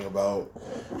interesting about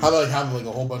how they have like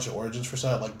a whole bunch of origins for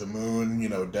stuff, like the moon,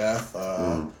 death.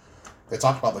 They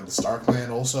talked about like the Star Clan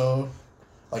also,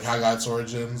 like how got its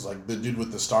origins, like the dude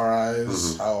with the star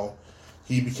eyes, how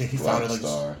he founded like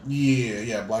Star.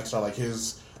 Black Star, like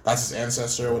that's his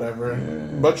ancestor or whatever.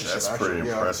 Yeah. Bunch of That's shit, pretty actually,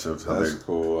 yeah. impressive. How That's they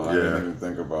cool. I yeah. didn't even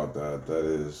think about that. That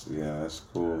is, that's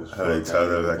cool. how they tie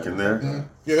that back in there.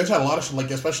 Yeah, they tried a lot of shit, like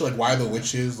especially like why the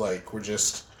witches like were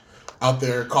just out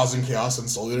there causing chaos in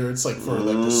Soul Eater. It's like for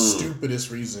like the stupidest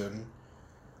reason.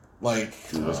 Like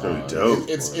Dude, that's gonna be dope.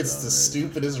 it's the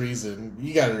stupidest reason.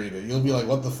 You gotta read it. You'll be like,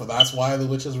 what the fuck? That's why the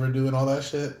witches were doing all that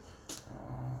shit.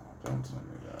 Don't tell me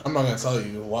that. I'm not gonna tell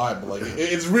you why, but like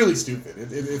it's really stupid.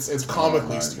 It's comically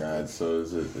Oh my stupid. God. So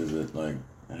is it like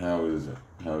how is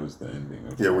the ending?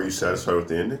 Of Yeah, were you satisfied with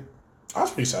the ending? I was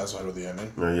pretty satisfied with the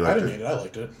ending. No, you I liked didn't it. hate it. I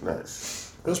liked it.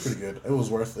 Nice. It was pretty good. It was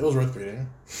worth reading.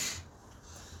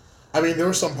 I mean, there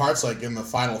were some parts like in the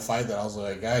final fight that I was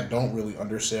like, I don't really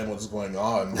understand what's going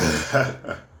on.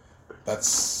 But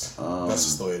that's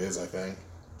just the way it is, I think.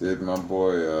 Did my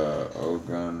boy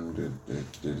Ogun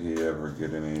did he ever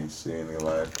see any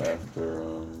life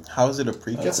after? How is it a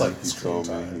prequel? He gets like he screen told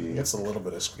me time. he- He gets a little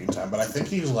bit of screen time, but I think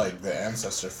he's like the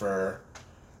ancestor for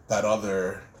that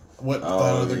other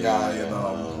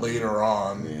guy, later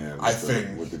on. Yeah, I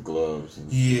think. with the gloves.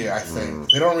 And Yeah, I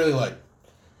think they don't really like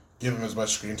give him as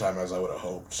much screen time as I would have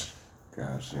hoped.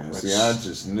 Gosh, yeah. Which- See, I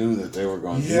just knew that they were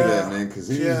going to do Yeah. that, man, because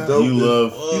he Yeah. was dope. You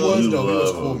love. He was you dope. He was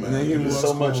love cool, him. man. Man, he was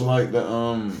so much cool. like the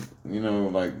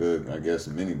like the I guess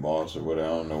mini boss or whatever.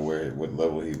 I don't know what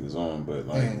level he was on, but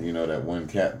like that one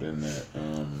captain that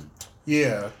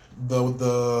Yeah,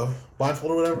 the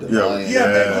blindfold or whatever. Yeah, Yeah,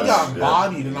 man, he got yeah.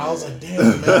 bodied, and I was like,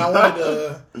 damn,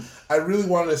 man, I really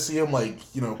wanted to see him like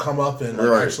come up and like,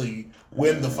 Right. actually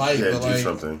win the fight, Yeah, but do like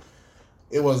something.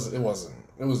 it wasn't.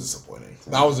 It was disappointing.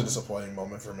 That was a disappointing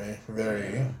moment for me.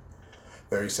 Very,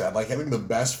 very sad. Like I think the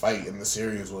best fight in the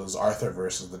series was Arthur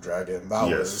versus the dragon. That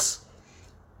Yes.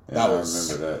 I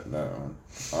remember that one.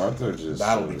 Arthur just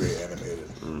that'll be great animated.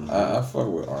 I fuck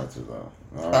with Arthur though.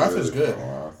 Arthur's good. Fuck with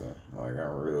Arthur. Like I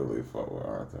really fuck with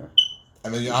Arthur.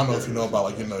 And then I don't know if you know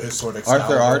about his sword Arthur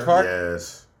Excalibur. Aardvark?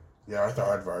 Yes. Yeah, Arthur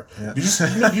Aardvark. Yeah. Did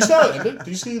you see how it ended? Did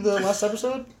you see the last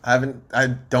episode? I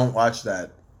don't watch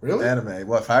that Really? anime.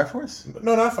 What, Fire Force?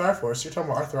 No, not Fire Force. You're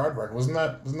talking about Arthur Aardvark. Wasn't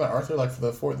that Arthur like for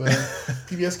the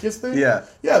PBS Kids thing? Yeah.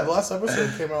 Yeah, the last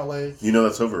episode came out like You know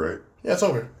that's over, right? yeah, it's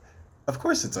over. Of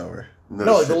course it's over.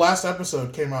 No, like the last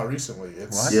episode came out recently.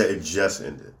 It's What? Yeah, it just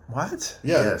ended. What?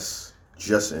 yeah, Yes,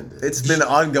 just ended. It's been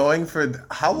ongoing for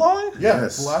how long? yeah.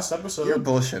 Yes. The last episode. You're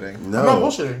bullshitting. no, I'm not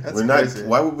bullshitting. That's we're not. crazy.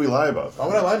 Why would we lie about Why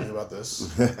that? would I lie to you about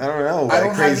this? I don't know. I Why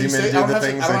don't crazy have any men stake. do I don't the have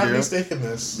things I don't they have any do. stake in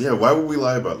this. Yeah, why would we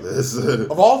lie about this?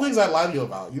 Of all things I'd lie to you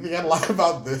about, you think I'd lie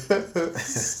about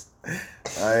this?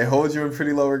 I hold you in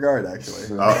pretty low regard, actually.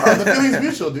 The feeling's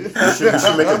mutual, dude. we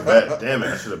should make a bet. Damn it,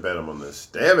 I should have bet him on this.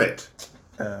 Damn it.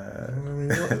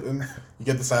 You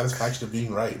get the satisfaction of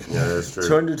being right. Yeah, that's true.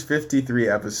 253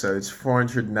 episodes,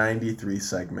 493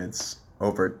 segments,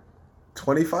 over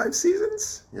 25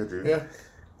 seasons? Yeah, dude. Yeah.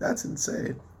 That's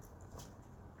insane.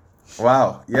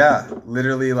 Wow. Yeah.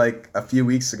 Literally like a few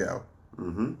weeks ago.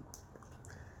 Mm-hmm.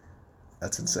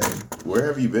 That's insane. Where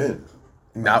have you been?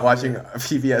 Not watching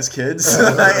PBS Kids,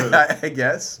 I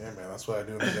guess. Yeah, man, that's what I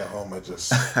do when I get home. I just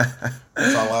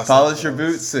that's our last Polish your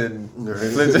episode. boots and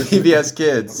Right. flip to PBS I was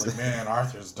Kids. like, man,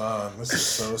 Arthur's done. This is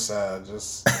so sad.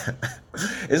 Just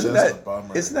Isn't just a that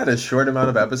bummer. isn't that a short amount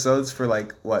of episodes for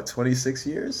like what 26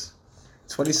 years?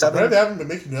 Apparently 27? they haven't been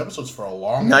making new episodes for a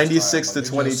long 96 time.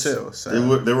 to Like, they just- 22.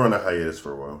 So They were on a hiatus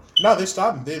for a while. No, they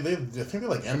stopped. They I think they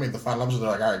like animated the final episode.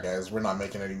 They're like, all right, guys, we're not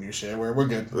making any new shit. We're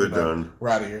good. We're done. We're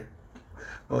out of here.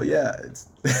 well, yeah, it's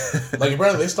Like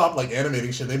apparently they stopped like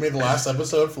animating shit. They made the last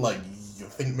episode for like I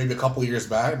think maybe a couple years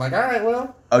back. I'm like, all right,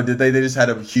 well, Oh, did they just had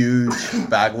a huge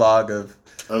backlog of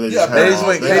Oh, they yeah, They just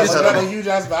wait- they they just just had had a huge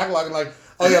ass backlog and like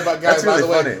Oh yeah, but guys, That's really by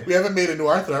the way, funny. we haven't made a new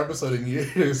Arthur episode in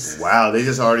years. Wow, they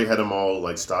just already had them all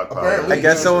like stockpiled. Apparently. I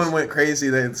guess someone went crazy.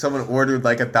 Someone ordered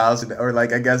like 1,000 or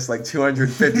like I guess like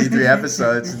 253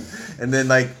 episodes, and then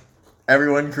like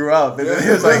everyone grew up, and then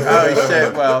it was like, oh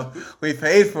shit, well we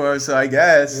paid for it, so I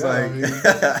guess All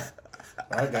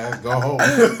right, guys, go home.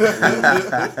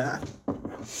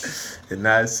 and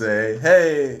I say,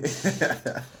 hey.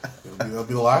 It'll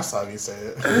be the last time you say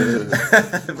it.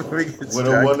 What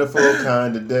a wonderful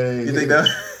kind of day. You think that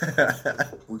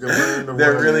we can learn to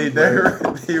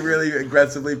they run really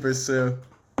aggressively pursue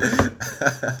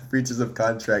breaches of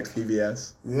contract,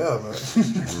 PBS. Yeah, man.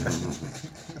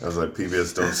 I was like,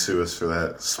 PBS, don't sue us for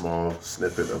that small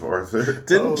snippet of Arthur.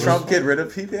 Didn't Trump get rid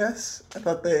of PBS? I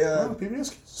thought they. No,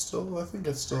 PBS still. I think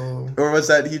it's still. Or was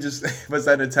that was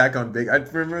that an attack on Big? I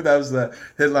remember that was the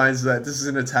headlines that this is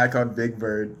an attack on Big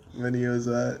Bird when he was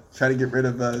trying to get rid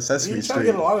of Sesame He tried to Street.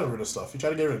 get a lot of rid of stuff. He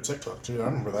tried to get rid of TikTok too. I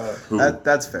remember that.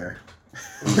 That's fair.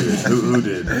 Who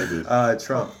did?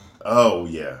 Trump. Oh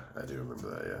yeah, I do remember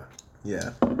that.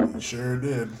 Yeah. He sure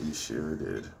did. He sure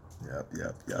did.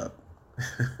 Yep.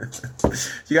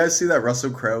 You guys see that Russell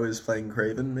Crowe is playing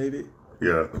Craven? Maybe.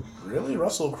 Yeah. Really,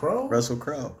 Russell Crowe? Russell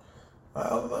Crowe.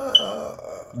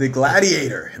 The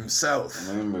Gladiator himself.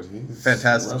 Man, but he's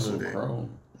Fantastic Russell movie. Crowe.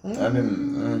 I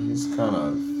didn't. He's kind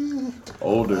of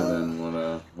older than what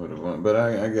I would have wanted, but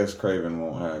I guess Craven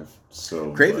won't have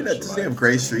so. Craven much does he have life.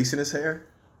 gray streaks in his hair?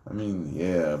 I mean,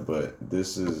 yeah, but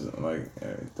this is like,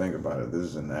 think about it. This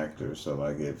is an actor, so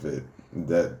like, if it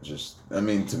that just, I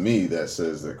mean, to me, that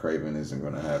says that Craven isn't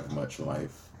going to have much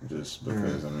life, just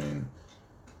because. I mean,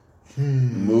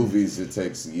 movies, it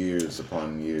takes years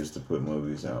upon years to put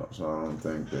movies out, so I don't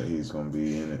think that he's going to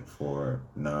be in it for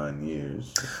 9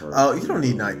 years. Oh, you don't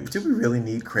need 9. Do we really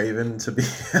need Craven to be?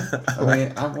 I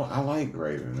mean, I like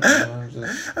Craven.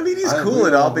 I mean, he's cool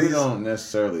and all, but we he's... don't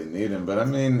necessarily need him. But I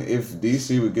mean, if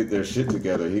DC would get their shit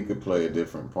together, he could play a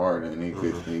different part, and he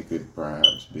could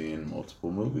perhaps be in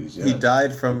multiple movies. Yeah. He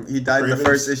died in the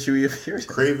first issue he appeared in.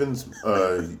 Craven's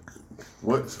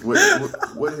what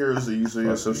heroes are usually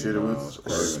associated with?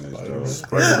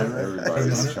 Spider-Man.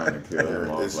 Everybody's trying to kill him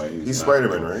off. Like he's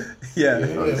Spider-Man, right? Yeah.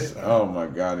 Yes. Oh my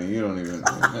god! And you don't even.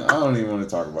 I don't even want to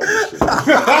talk about this shit. I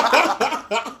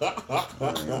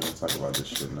don't even want to talk about this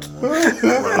shit no more.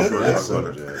 That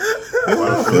subject.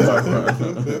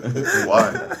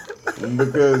 Why?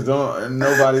 Because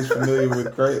nobody's familiar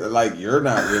with Craven. Like, you're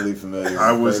not really familiar with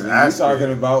I was Craven. asking. You're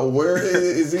talking about where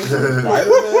is he from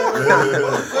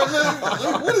Spider-Man?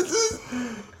 What is this?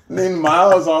 Then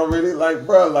Miles already, like,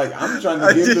 bro, like, I'm trying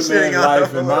to give the man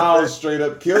life, and Miles straight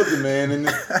up killed the man. And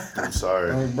I'm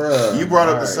sorry. like, bro, You brought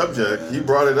up the alright, subject. man. You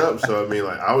brought it up, so I mean,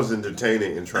 like, I was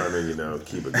entertaining and trying to,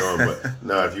 keep it going. But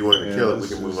no, if you want to kill it, we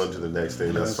can move on to the next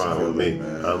thing. That's fine with me.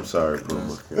 Man. I'm sorry,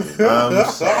 Puma. I'm I'm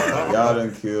sorry. Y'all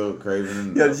done killed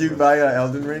Craven. Yeah, did you buy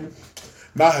Elden Ring?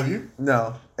 Nah, have you?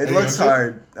 No. It Hey, looks you want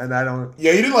hard, and I don't...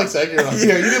 Yeah, you didn't like Sekiro.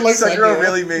 Yeah, you didn't like Sekiro Sekiro.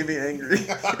 really made me angry.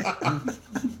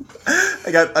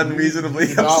 I got unreasonably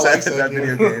You did not like upset at that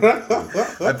video Sekiro.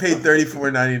 game. I paid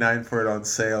 $34.99 for it on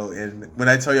sale, and when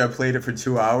I tell you I played it for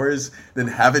 2 hours, then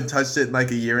haven't touched it in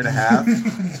like a year and a half.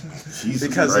 Jesus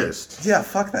Because Christ. yeah,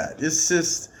 fuck that. It's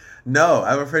just no. I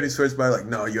have a friend who swears by like,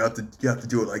 no, you have to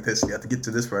do it like this. You have to get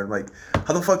to this part. I'm like,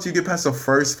 how the fuck do you get past the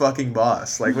first fucking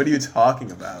boss? Like, what are you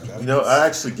talking about? I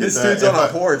actually get This that. dude's on a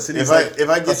horse, and he's if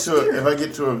I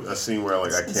get to a scene where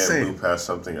like I can't insane. move past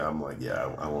something, I'm like, yeah,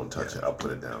 I won't touch it. I'll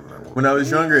put it down. And I won't. When I was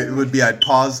younger, it would be I'd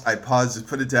pause, just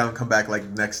put it down, come back like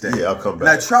the next day. Yeah, I'll come And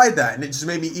I back. tried that, and it just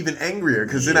made me even angrier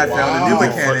because then I found a new Wow.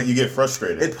 mechanic. You get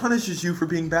frustrated. It punishes you for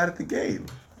being bad at the game.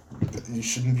 You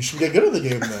should get good at the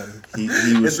game then. He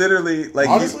It's was literally like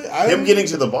Honestly, him getting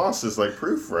to the boss is like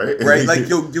proof, right? right, like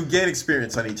you'll gain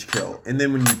experience on each kill, and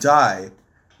then when you die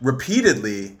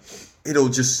repeatedly, it'll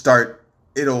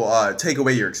take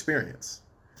away your experience.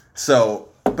 So,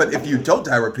 but if you don't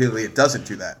die repeatedly, it doesn't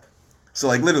do that. So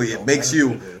like literally, it makes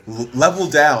you level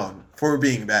down for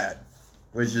being bad,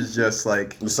 which is just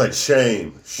like It's like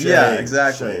shame. yeah,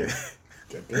 exactly. Shame.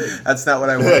 Get good. That's not what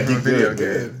I want from a Get video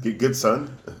good. game. Get good,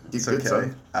 son. Get It's good, okay.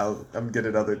 son. I'm good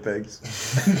at other things.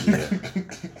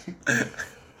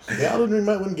 Yeah, Elden Ring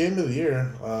might win Game of the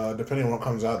Year, depending on what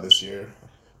comes out this year.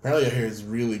 Apparently, I hear it's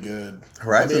really good.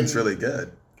 Horizon's really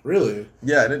good. Really?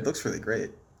 Yeah, and it looks really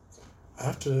great. I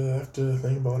have to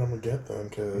think about what I'm gonna get then, You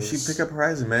because should pick up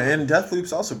Horizon, man. And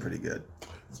Deathloop's also pretty good.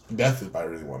 Deathloop I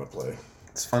really want to play.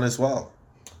 It's fun as well.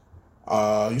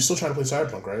 You still trying to play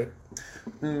Cyberpunk, right?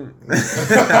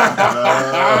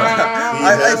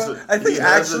 I think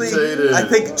actually, I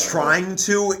think trying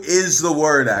to is the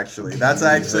word. Actually, that's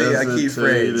actually a key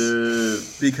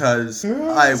phrase because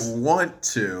I want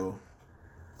to.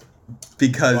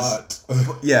 Because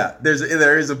yeah,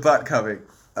 there is a butt coming,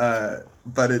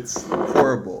 but it's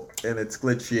horrible and it's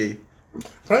glitchy.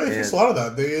 Probably they fixed a lot of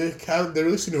that. They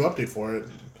released a new update for it,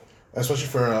 especially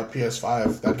for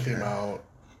PS5 that came out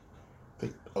I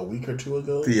think a week or two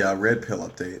ago. The red pill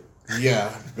update.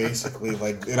 Yeah, basically,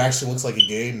 like it actually looks like a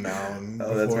game now. And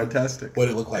oh, that's fantastic. What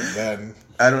it looked like then.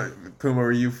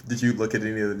 Puma, did you look at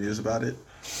any of the news about it?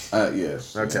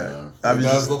 Yes. Okay. It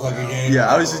does look like a game. Yeah,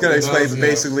 I was just gonna explain, but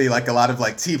basically, like a lot of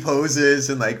like T poses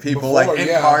and like people like in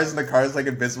cars, and the car's like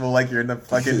invisible, like you're in the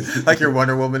fucking like you're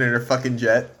Wonder Woman in a fucking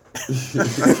jet.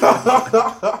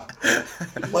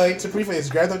 Like to preface,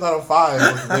 Grand Theft Auto 5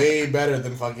 was way better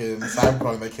than fucking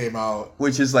Cyberpunk that came out.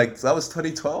 Which is like that was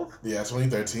 2012. Yeah,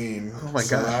 2013. Oh my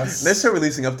god! They start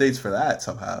releasing updates for that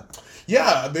somehow.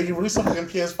 Yeah, they released something in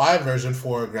PS5 version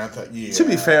for Grand Theft. Yeah. To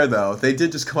be fair, though, they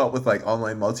did just come up with like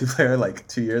online multiplayer like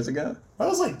 2 years ago. That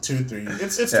was like 2-3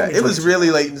 years. It's yeah, it was really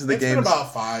late into the game. It's been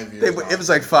about 5 years. It was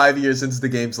like 5 years into the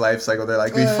game's life cycle. They're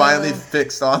like, we finally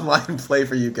fixed online play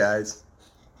for you guys.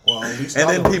 Well, at least and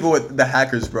then the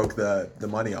hackers broke the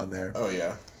money on there. Oh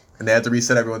yeah. And they had to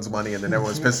reset everyone's money, and then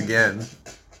everyone's pissed again.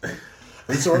 At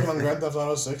least they're working on Grand Theft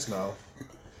Auto 6 now.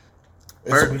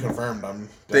 It's to be confirmed.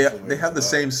 They have the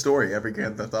same story every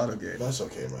Grand Theft Auto game. That's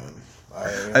okay, man.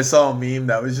 I saw a meme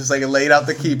that was just like it laid out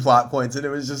the key plot points, and it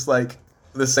was just like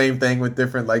the same thing with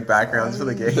different like backgrounds for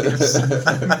the games.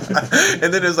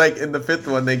 And then it was like in the 5th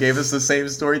one, they gave us the same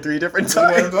story 3 different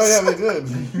times. Oh yeah, they did.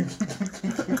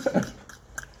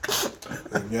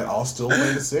 And yet, I'll still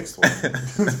play the 6th one.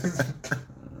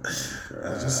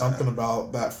 There's just something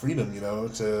about that freedom,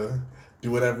 to do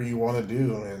whatever you want to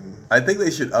do, and I think they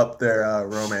should up their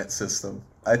romance system.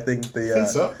 I think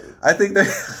so. I think they.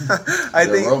 I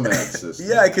think romance system.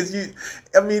 Yeah, because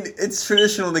it's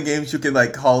traditional in the games. You can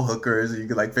like call hookers, or you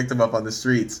can like pick them up on the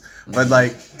streets, but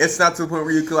like it's not to the point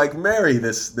where you can like marry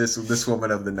this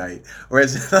woman of the night.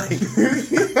 Whereas like, in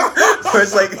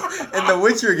the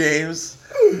Witcher games.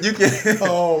 You can.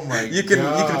 Oh my god. You can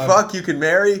fuck. You can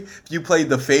marry. If you played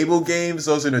the Fable games,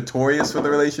 those are notorious for the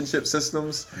relationship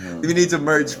systems. You need to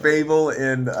merge Fable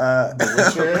and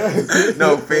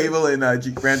Fable and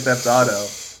Grand Theft Auto,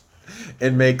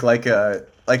 and make like a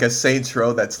Saints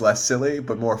Row that's less silly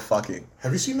but more fucking.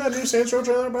 Have you seen that new Saints Row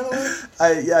trailer, by the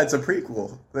way? Yeah, it's a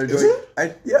prequel. Is it? I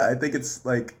think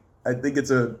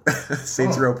it's a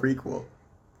Saints Row prequel.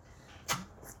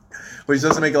 Which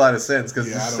doesn't make a lot of sense because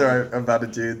it's a story about a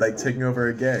dude like taking over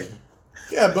a gang.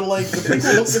 Yeah, but like the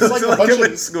prequel looks like a bunch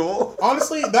of school.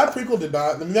 Honestly, that prequel did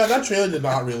not. That trailer did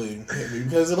not really hit me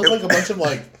because it looked like a bunch of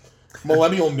like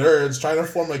millennial nerds trying to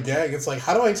form a gang. It's like,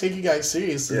 how do I take you guys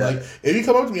seriously? Yeah. Like, if you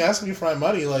come up to me asking me for my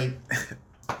money, like,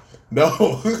 no,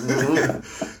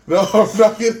 no, I'm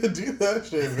not gonna do that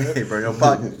shit, man. Hey, bro, your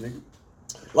pocket.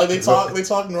 Like they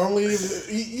talk normally.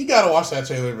 You gotta watch that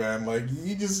trailer, man. Like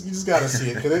you just gotta see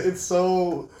it because it's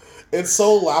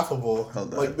so laughable.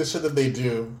 Like the shit that they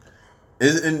do.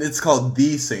 And it's called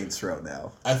The Saints Row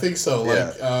now. I think so.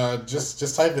 Like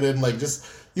just type it in. Like just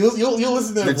you'll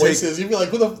listen to their voices. You'll be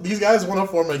like, these guys want to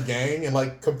form a gang and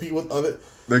like compete with other.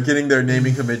 They're getting their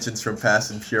naming conventions from Fast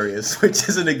and Furious, which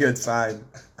isn't a good sign.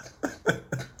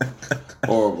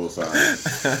 Horrible sign.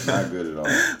 Not good at all.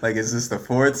 Like, is this the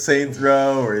 4th Saints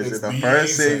Row or is it the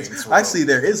first Saints Row? Actually,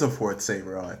 there is a 4th Saints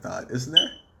Row, I thought. Isn't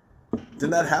there?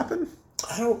 Didn't that happen?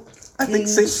 I think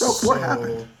Saints Row 4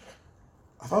 happened.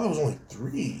 I thought there was only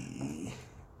 3.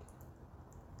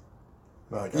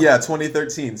 Yeah,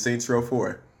 2013, Saints Row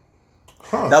 4.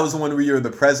 Huh. That was the one where you were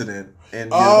the president, and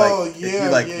you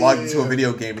logged into a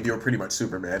video game, and you were pretty much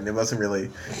Superman. And it wasn't really,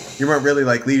 you weren't really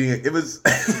like leading it. It was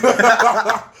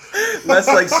less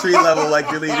like street level,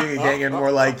 like you're leading a gang, and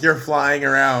more like you're flying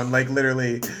around, like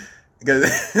literally, because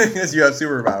you have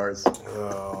superpowers.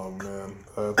 Oh man,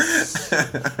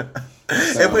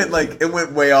 it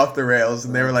went way off the rails,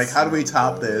 and they were like, "How do we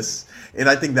top this?" And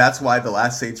I think that's why the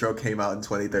last Saints Row came out in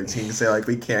 2013. Because they're like,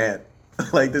 we can't.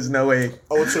 Like, there's no way.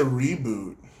 Oh, it's a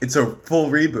reboot. It's a full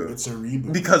reboot. It's a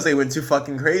reboot. Because they went too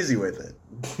fucking crazy with it.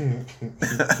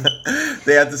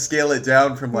 They had to scale it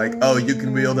down from like, oh, you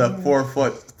can wield a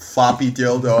 4-foot floppy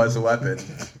dildo as a weapon.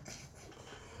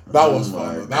 That was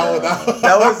fun. That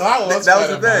was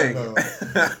the thing.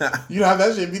 You have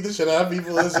that shit beat the shit out of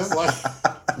people. It's just like,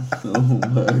 oh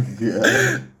my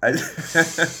god.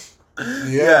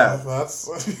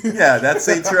 That's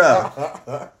Saints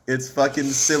Row. It's fucking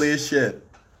silly as shit.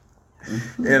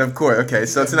 And of course, okay,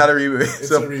 so it's not a reboot.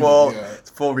 It's a reboot, yeah. It's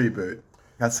a full reboot.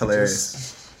 That's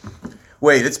hilarious.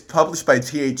 Wait, it's published by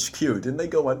THQ. Didn't they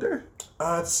go under?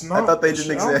 It's not. I thought they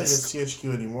didn't I don't exist. think it's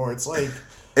THQ anymore. It's like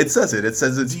It says it. It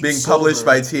says it's Deep being Silver. published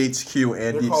by THQ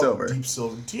and they're Deep called Silver. Deep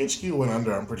Silver. THQ went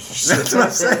under. I'm pretty sure. That's what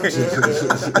I'm saying.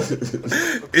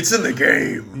 It's in the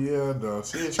game. Yeah, no,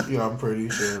 THQ. I'm pretty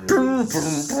sure.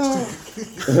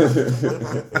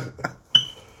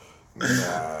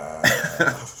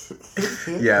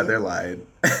 Yeah, they're lying.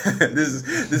 This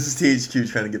is THQ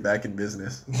trying to get back in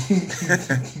business.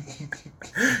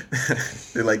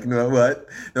 They're like, you know what?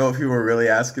 Know what people are really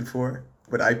asking for?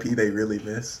 What IP they really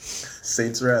miss?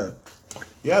 Saints Row.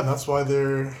 Yeah, and that's why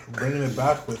they're bringing it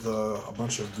back with a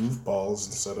bunch of goofballs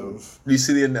instead of. You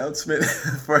see the announcement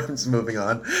for? I'm just moving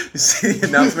on. You see the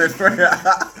announcement for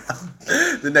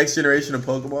the next generation of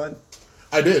Pokemon?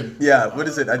 I did. Yeah. What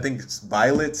is it? I think it's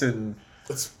Violets and.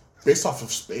 It's based off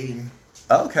of Spain.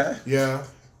 Oh, okay. Yeah.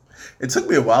 It took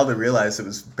me a while to realize it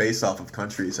was based off of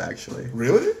countries. Actually,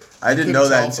 Really? I didn't couldn't know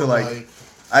that tell until from,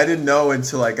 I didn't know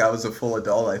until I was a full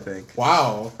adult. I think.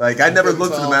 Wow. Like I never couldn't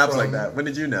looked at the tell maps from- like that. When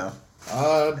did you know?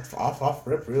 Off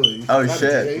rip, really. Oh You gotta-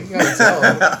 shit! You gotta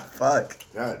tell. Fuck.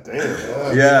 God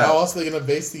damn. Yeah. How else are they gonna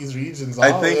base these regions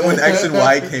I off? think when X and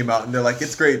Y came out and they're like,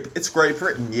 it's Great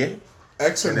Britain, yeah.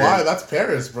 X and and then- Y, that's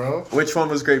Paris, bro. Which one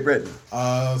was Great Britain?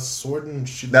 Sword and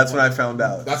Shield. That's when I found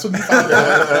out. That's when you found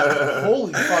out.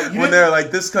 Holy fuck! When they're like,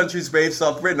 this country's based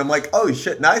off Britain, I'm like, oh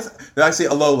shit, nice. Then I see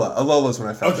Alola. Alola's when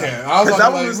I found Okay, out. I was Because like,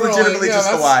 that one was bro, legitimately yeah, just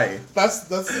Hawaii. That's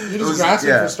you're just was- grasping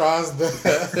yeah. for straws.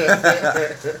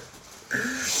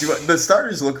 The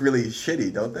starters look really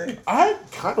shitty, don't they? I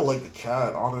kind of like the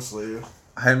cat, honestly.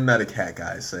 I'm not a cat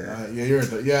guy, so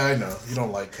Yeah, I know you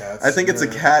don't like cats. I think it's a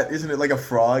Yeah. cat, isn't it? Like a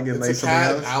frog and like It's a something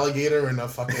cat, an else. alligator, and a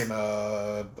fucking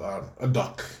a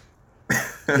duck.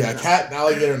 Yeah, a cat, an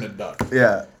alligator, and a duck.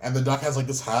 Yeah. And the duck has like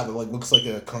this hat that like looks like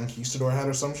a conquistador hat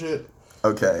or some shit.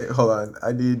 Okay, hold on.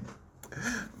 I need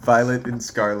Violet and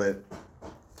Scarlet.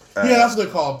 Yeah, that's what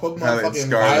they're called. Pokemon Violet fucking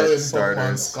Scarlet Violet and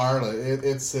Pokemon starters. Scarlet.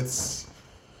 It's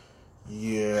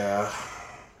yeah.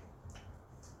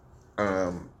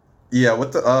 Yeah,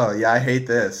 what the? Oh, yeah, I hate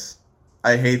this.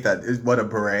 I hate that. What a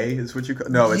beret is what you call?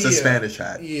 No, it's a Yeah, Spanish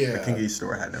hat. yeah. A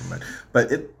conquistador hat. Never mind. But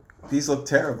these look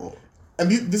terrible. And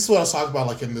this is what I was talking about,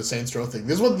 like in the Saints Row thing.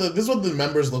 This is what the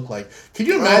members look like. Can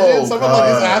you imagine someone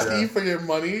like is asking you for your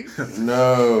money?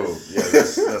 No. Yeah,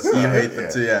 that's not You hate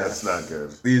them too, yeah. That's not good.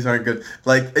 These aren't good.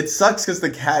 Like, it sucks because the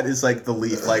cat is like the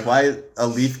leaf. Like, why a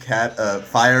leaf cat, a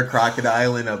fire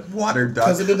crocodile, and a water duck?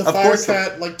 Because they did the Of fire course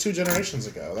cat like 2 generations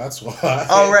ago. That's why.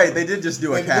 Oh, right. They did just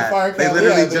do a They did the cat. fire They cat.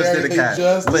 literally Yeah, just did a cat. They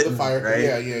just did Litten, the fire cat. right?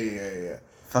 Yeah.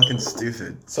 Fucking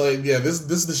stupid. So yeah, this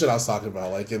is the shit I was talking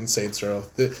about, like in Saints Row.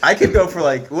 I could go for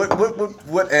like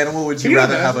what animal would Can you you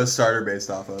rather have imagine? a starter based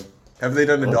off of? Have they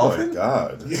done a Oh dolphin? my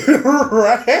god.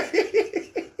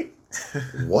 Right?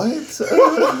 What?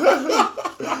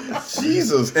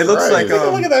 Jesus It looks Christ. like,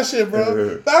 Look at that shit,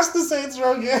 bro. That's the Saints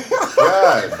Row game.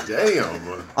 God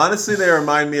damn. Honestly, they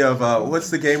remind me of what's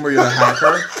the game where you're a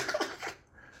hacker?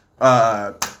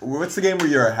 What's the game where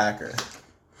you're a hacker?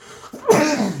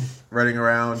 Running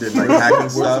around and like hacking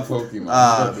stuff.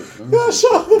 Pokemon? Yeah,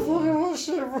 shut the Pokemon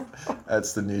shit, bro.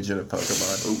 That's the new gen of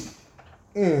Pokemon.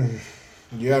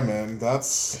 Yeah, man,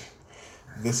 this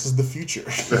is the future.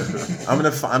 I'm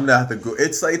gonna have to go.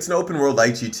 It's like it's an open world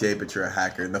like GTA, but you're a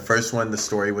hacker. And the first one, the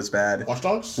story was bad. Watch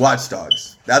Dogs? Watch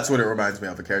Dogs. That's what it reminds me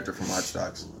of. A character from Watch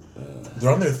Dogs.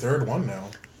 They're on their 3rd one now.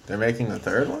 They're making the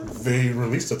 3rd one. They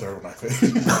released a 3rd one, I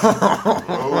think.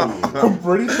 I'm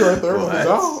pretty sure a 3rd one is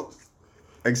out.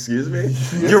 Excuse me.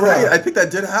 Yeah. You're right. I think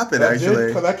that did happen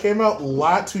actually. That came out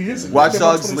 2 years ago. Watch It came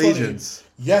out Dogs 2020. Legions.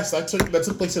 Yes, that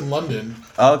took place in London.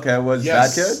 Okay, was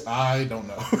Yes, that good? I don't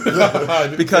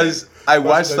know. Because I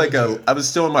watched Watch Dogs I was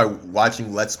still in my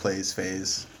watching Let's Plays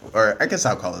phase, or I guess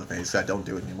I'll call it a phase. I don't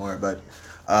do it anymore, but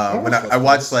when I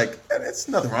watched like, and it's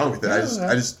nothing wrong with it.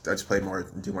 I just play more,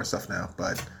 do more stuff now.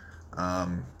 But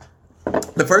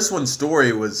the first one's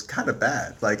story was kind of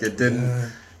bad. Like it didn't. Yeah.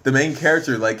 The main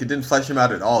character, like, it didn't flesh him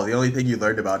out at all. The only thing you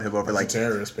learned about him over, like,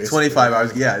 terrorist, basically. 25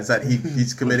 hours, is that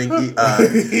he's committing,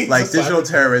 like, digital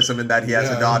terrorism and that he has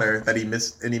a daughter that he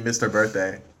missed her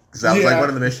birthday. Because that was, like, one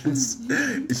of the missions.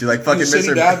 She, like, fucking He's missed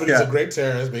her shitty dad, but yeah. he's a great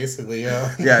terrorist, basically,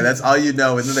 yeah. Yeah, that's all you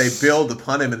know. And then they build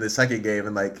upon him in the second game,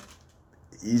 and, like,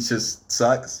 he just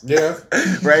sucks. Yeah.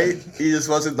 Right? He just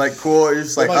wasn't, like, cool. He's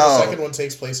just like, The second one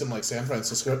takes place in, like, San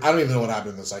Francisco. I don't even know what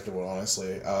happened in the second one,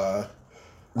 honestly. I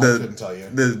couldn't tell you.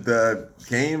 The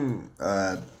game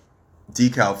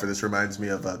decal for this reminds me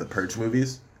of the Purge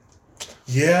movies.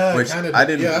 Yeah, Which kinda, I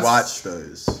didn't watch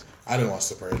those. I didn't watch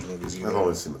the Purge movies either. I've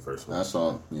only seen the first one. I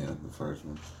saw the first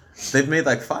one. They've made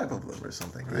like 5 of them or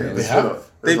something, right? Yeah, They have.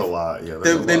 There's a lot. Yeah,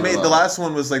 They made lot. the last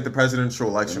one was like the presidential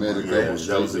They election made one. it Right? go that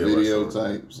straight was to the video election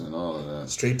one. types and all of that.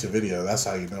 Straight to video. That's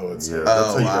how you know it's. Yeah, that's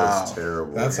how you know wow. it's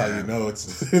terrible. That's how you know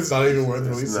it's not even worth It's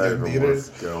releasing not in even theaters.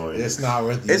 worth going. It's not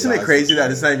worth. you Isn't it guys crazy to that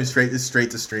do. it's not even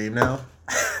straight to stream now?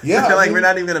 Yeah, They're I like mean- we're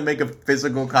not even gonna make a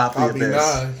physical copy of this.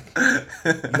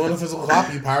 You want a physical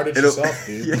copy? You pirate it yourself,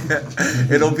 dude.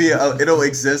 Yeah, it'll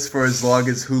exist for as long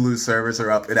as Hulu servers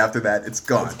are up, and after that, it's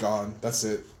gone. It's gone. That's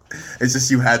it. It's just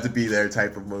you had to be there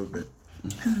type of movement.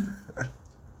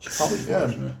 Probably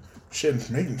yeah. Shit,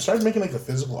 start making like a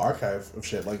physical archive of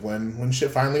shit. Like when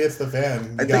shit finally hits the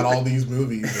fan, you got all these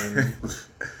movies,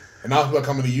 and now people are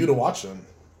coming to you to watch them.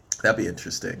 That'd be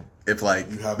interesting. If like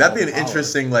You have that'd be all an the power.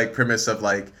 interesting like premise of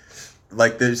like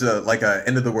there's a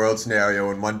end of the world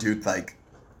scenario and one dude like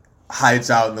hides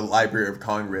out in the Library of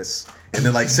Congress and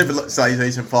then like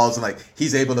civilization falls and like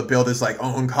he's able to build his like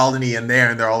own colony in there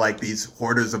and they're all like these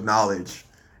hoarders of knowledge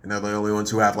and they're the only ones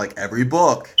who have like every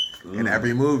book and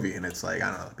every movie and it's like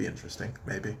I don't know, it'd be interesting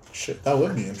maybe. Shit, that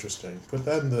would be interesting. Put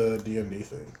that in the DMD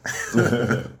thing.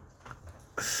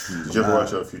 Did you ever watch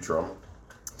Futurama?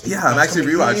 Yeah, I'm actually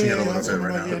rewatching it a Yeah, little that's bit what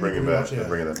right I'm now. like, They're bringing back. Yeah. They're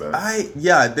bringing it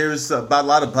back. There's about a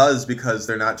lot of buzz because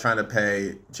they're not trying to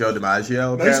pay Joe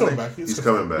DiMaggio. No, he's Apparently. coming back. He's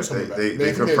coming back. They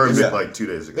think confirmed they- it like 2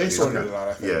 days ago. They He's sorted coming. it out.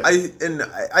 I think.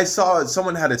 Yeah. I saw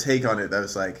someone had a take on it that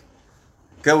was like,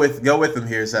 go with them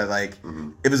here. Said like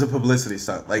it was a publicity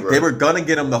stunt. Like they Right. were gonna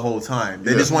get him the whole time.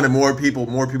 They Yeah. just wanted more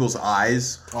people's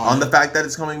eyes on the fact that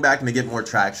it's coming back and to get more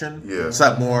traction. Yeah. So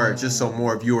that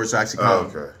more viewers actually Oh,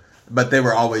 come. okay. But they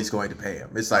were always going to pay him.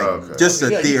 It's like Okay. just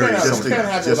a Yeah, theory. You Just can't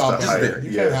have it just without to hype him. it.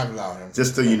 You Yeah. can't have it without him.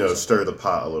 Just to stir the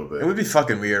pot a little bit. It would be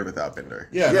fucking weird without Bender.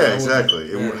 Yeah, Yeah, no, it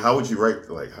exactly. wouldn't. How would you write?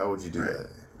 Like, how would you do that?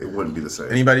 It wouldn't be the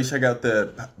same. Anybody check out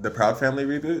the Proud Family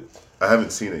reboot? I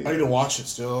haven't seen it I need yet. to watch it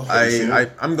still. you seen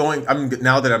it? I'm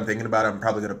now that I'm thinking about it, I'm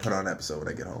probably gonna put on an episode when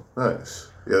I get home. Nice.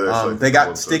 Yeah, there's They got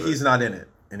episodes of Sticky's it. not in it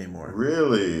anymore.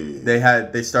 Really?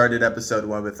 They started episode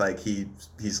 1 with like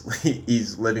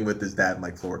he's living with his dad in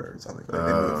like Florida or something. Like,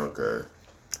 they moved. Okay.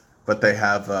 But they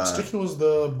have Sticky was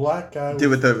the black guy. dude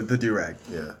with the do-rag,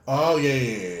 Yeah. Oh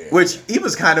yeah. which he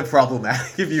was kind of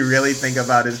problematic if you really think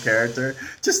about his character,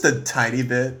 just a tiny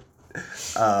bit.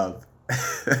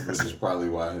 Which is probably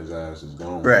why his ass is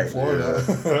gone. Right. Florida.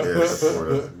 Yeah,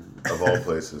 Florida, of all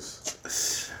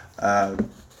places.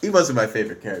 He wasn't my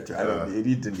favorite character.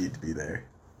 He didn't need to be there.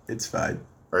 It's fine.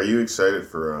 Are you excited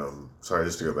for? Sorry,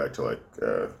 just to go back to like.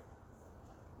 Are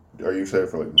you excited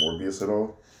for like Morbius at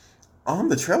all?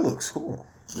 The trailer looks cool.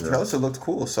 The trailer looked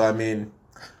cool. So I mean,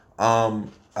 I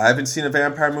haven't seen a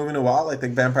vampire movie in a while. I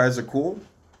think vampires are cool.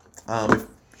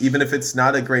 Even if it's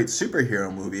not a great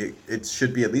superhero movie, it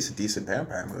should be at least a decent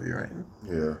vampire movie, right?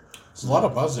 Yeah. There's a lot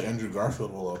of buzz that Andrew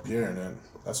Garfield will appear in it.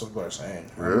 That's what people are saying.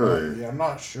 Really? I'm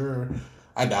not sure.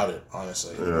 I doubt it,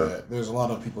 honestly. Yeah. But there's a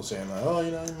lot of people saying like, oh, he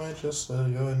might just go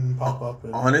and pop up.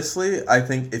 And... Honestly, I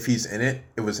think if he's in it,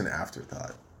 it was an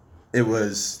afterthought.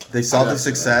 They saw the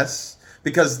success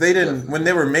because they didn't when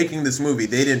they were making this movie,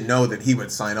 they didn't know that he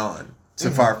would sign on to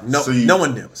Far. No, no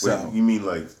one knew. So wait, you mean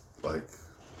like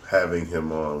having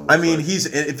him on? I mean,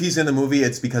 if he's in the movie,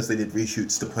 it's because they did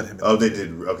reshoots to put him. in Oh, the they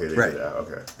movie. did. Okay, they Right. did that.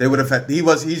 Okay. They would have.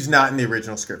 He's not in the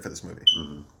original script for this movie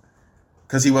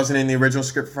because he wasn't in the original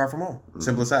script for Far From Home.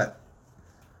 Simple as that.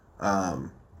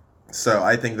 So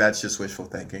I think that's just wishful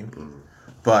thinking,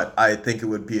 but I think it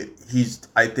would be.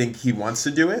 I think he wants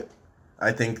to do it.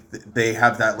 I think they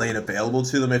have that lane available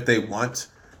to them if they want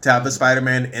to have a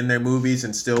Spider-Man in their movies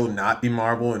and still not be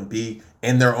Marvel and be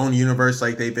in their own universe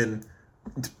like they've been.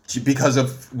 Because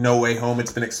of No Way Home,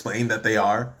 it's been explained that they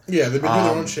are. Yeah, they've been doing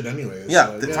their own shit anyways.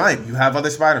 Yeah, so, fine. You have other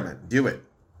Spider-Man. Do it.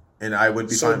 And I would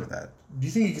be fine with that. Do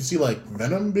you think you could see like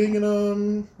Venom being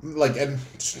in like Ed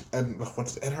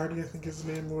what's Ed Hardy, I think is his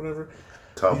name or whatever?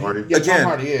 Tom Hardy. Yeah, Again, Tom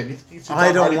Hardy. Yeah, do you see Tom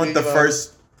I don't Hardy want being, the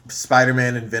first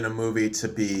Spider-Man and Venom movie to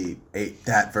be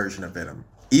that version of Venom.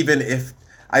 Even if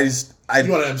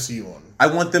You want an MCU one? I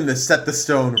want them to set the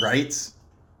story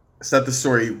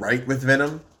right with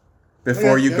Venom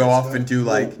before you go off and do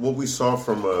like. What we saw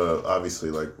from obviously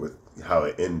like with how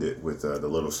it ended with the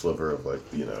little sliver of like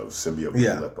symbiote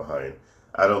being left behind.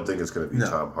 I don't think it's going to be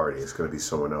Tom Hardy. It's going to be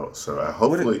someone else. So I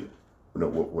hopefully. I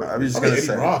was just Probably gonna Eddie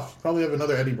say. Brock. Probably have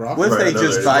another Eddie Brock. What if Right, they another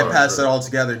just Eddie Brock, bypass right. it all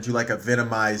together and do like a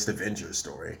Venomized Avengers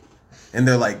story, and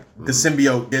they're like the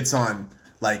symbiote gets on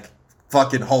like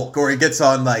fucking Hulk, or it gets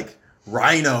on like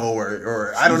Rhino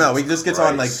or I don't know. He just gets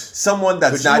on like Christ. someone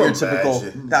that's Could not you your typical.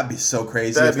 imagine? That'd be so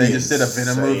crazy That'd if they be just did a Venom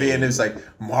insane. movie and it was like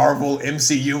Marvel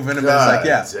MCU Venom. God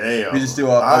It's like damn. we just do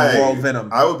a world Venom.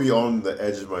 I would be on the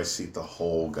edge of my seat the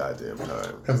whole goddamn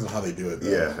time. Depends on how they do it. Though.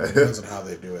 Yeah. Depends on how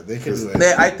they do it. They can do it.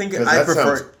 I think 'Cause I that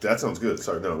prefer. that sounds good.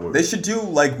 Sorry, no. They should do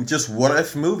like just what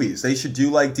if movies. They should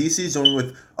do like DC's doing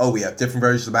with we have different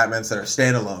versions of Batmans that are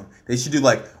standalone. They should do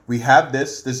like we have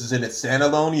this is in its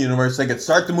standalone universe. They could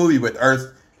start the movie with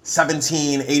Earth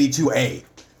 1782A.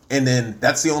 And then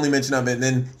that's the only mention of it. And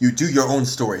then you do your own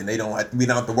story, and we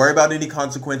don't have to worry about any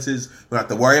consequences. We don't have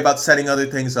to worry about setting other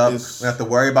things up. We don't have to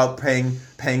worry about paying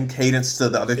cadence to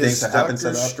the other things that happen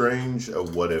set Doctor up. Strange a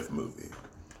what if movie?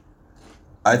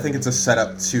 I think it's a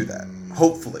setup to that.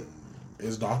 Hopefully.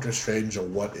 Is Doctor Strange a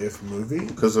what if movie?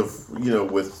 Because of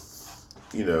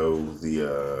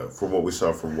the from what we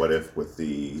saw from What If with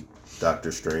the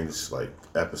Doctor Strange like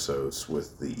episodes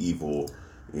with the evil,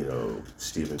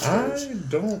 Stephen Strange.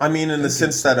 I mean, in the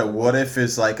sense that a what if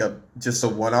is like just a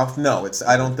one-off. No,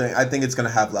 I think it's gonna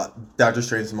have Doctor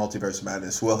Strange's Multiverse of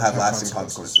Madness will have lasting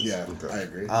consequences. Yeah, Okay. I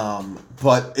agree.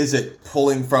 But is it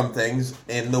pulling from things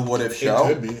in the what if show?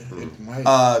 It could be. It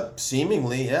might.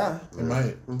 Seemingly, yeah. It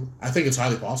might. I think it's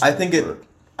highly possible.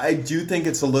 I do think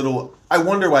it's a little. I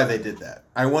wonder why they did that.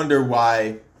 I wonder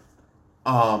why.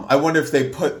 I wonder if they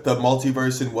put the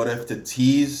multiverse in what if to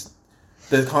tease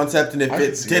the concept, and if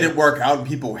it didn't work out and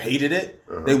people hated it,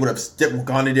 they would have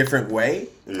gone a different way.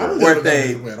 Yeah. I don't think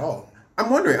they at all. I'm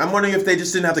wondering if they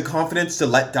just didn't have the confidence to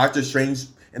let Doctor Strange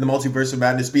in the Multiverse of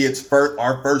Madness be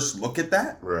our first look at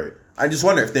that. Right. I just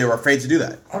wonder if they were afraid to do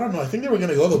that. I don't know. I think they were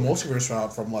gonna go the multiverse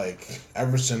route from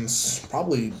ever since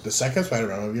probably the second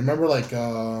Spider-Man movie. You remember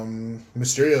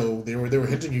Mysterio? They were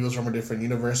hinting he was from a different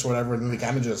universe or whatever, and then they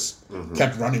kind of just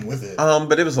kept running with it.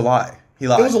 But it was a lie. He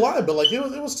lied. It was a lie, but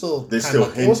it was still. They still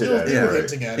hinted at it. They were Right.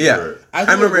 hinting at it. Yeah. Right. I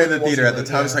remember in the theater at the multiverse,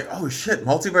 time, it's like, oh shit,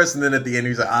 multiverse, and then at the end,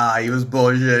 he's like, he was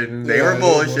bullshitting. They were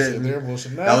bullshitting. They were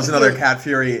bullshitting. That was another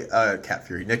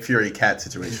Nick Fury cat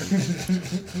situation.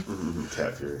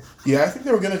 Cat Fury. Yeah, I think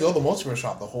they were gonna go the multiverse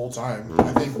route the whole time.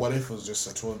 I think What If was just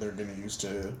a tool they're gonna use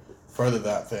to further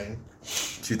that thing.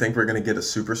 Do you think we're gonna get a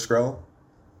Super Skrull?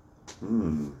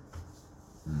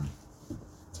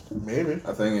 Maybe.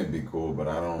 I think it'd be cool, but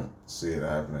I don't see it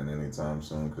happening anytime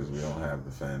soon because we don't have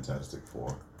the Fantastic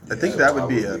Four. I think that would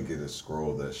be we get a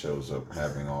scroll that shows up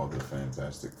having all the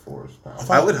Fantastic Four's powers.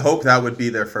 I would hope that would be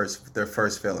their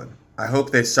first villain. I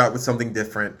hope they start with something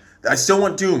different. I still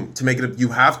want Doom to make it. You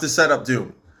have to set up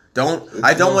Doom.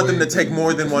 I don't want them to take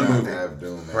more than one movie. Have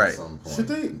Doom at Right. some point. Should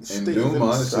they And Doom even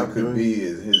honestly stop could doing- be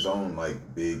his own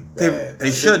big bad.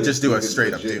 They should just do a He could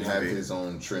straight up legit Doom have movie. his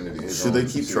own Trinity. Should they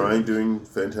keep trying doing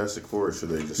Fantastic Four, or should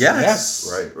they just?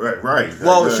 Yes. Right.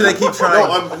 Well, should they keep trying?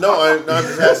 I'm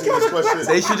just asking this question.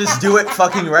 They should just do it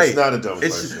fucking right. It's not a dumb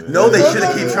question. No, they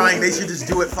shouldn't keep trying. They should just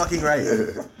do it fucking right.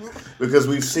 Because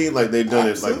we've seen they've done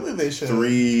Absolutely, they it should.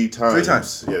 3 times. 3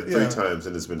 times. Yeah, three Yeah. times,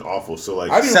 and it's been awful. So I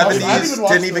didn't watch- 70s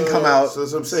watch didn't even the- come out. So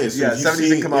that's what I'm saying. So Yeah, if you've 70s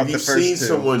didn't come out if the you've first seen two,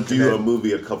 someone and do then- a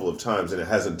movie a couple of times and it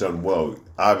hasn't done well,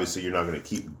 obviously you're not going to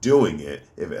keep doing it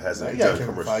if it hasn't Yeah, done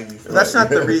Kevin commercial. Feige for That's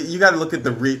that. not you got to look at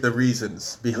the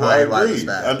reasons Well, I behind why it was agree.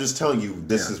 bad. I'm just telling you,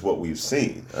 this Yeah. is what we've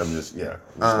seen. I'm just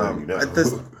letting you know.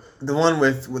 The one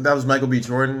that was Michael B.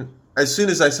 Jordan. As soon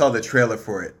as I saw the trailer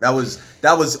for it, that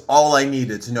was all I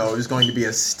needed to know. It was going to be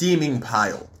a steaming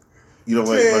pile. You don't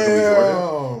like Michael B. Jordan?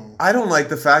 Damn. I don't like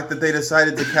the fact that they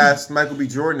decided to cast Michael B.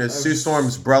 Jordan as Sue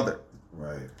Storm's brother.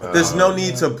 Right. There's no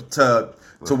need to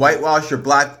whitewash or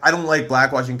black. I don't like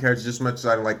blackwashing characters just as much as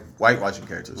I don't like whitewashing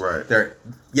characters. Right.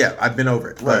 I've been over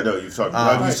it. Right, no, you've talked.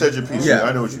 You said your piece. Yeah,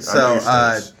 I know what you. So I know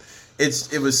your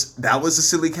stance. that was a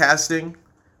silly casting,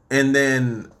 and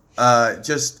then it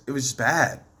was just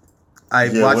bad. I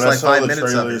watched when I saw 5 the minutes of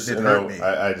it. trailers, It and hurt me.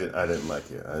 I didn't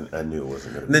like it. I knew it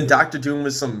wasn't going to. And then Doctor Doom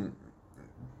was some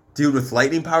dude with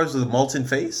lightning powers with a molten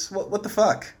face. What the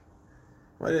fuck?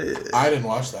 I didn't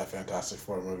watch that Fantastic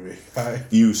Four movie.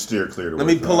 You steer clear. Let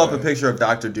me pull up a picture of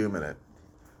Doctor Doom in it.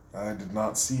 I did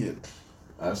not see it.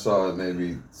 I saw it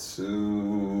maybe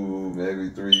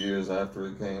 3 years after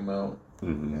it came out,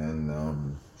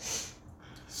 and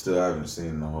still haven't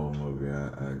seen the whole movie.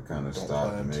 I kind of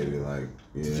stopped plan maybe to.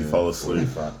 Did you fall asleep?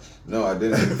 45. No, I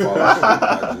didn't even fall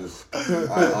asleep.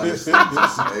 I honestly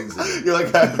just exited. You're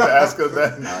like, I have to ask him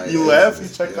that. You left? You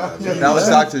checked out? That was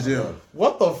Doctor Doom.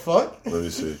 What the fuck? Let me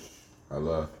see. I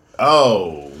left.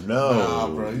 Oh, no. Nah,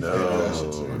 bro, you can't do that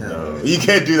shit to me. No. You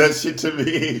can't do that shit to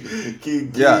me.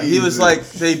 Yeah, he was like,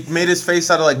 they made his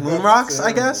face out of like moon rocks,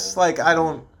 I guess. Like, I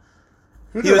don't.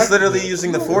 Who He was directed literally it?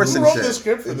 using the Who Force and wrote shit. the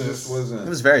script for It this? just wasn't. It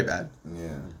was very bad. Yeah.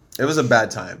 It was a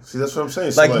bad time. See, that's what I'm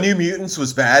saying. Like, New Mutants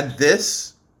was bad.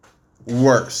 This,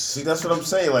 worse. See, that's what I'm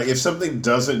saying. Like, if something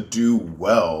doesn't do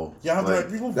well... Yeah, like,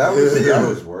 that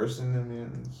was worse than the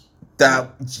Mutants.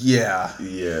 Yeah,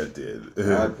 it did.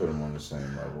 I'd put them on the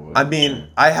same level. I mean,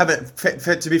 I haven't.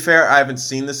 To be fair, I haven't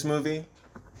seen this movie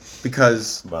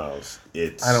because Miles, I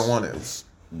don't want it.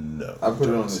 No, I put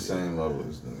it on the same level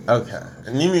as New Mutants. Okay,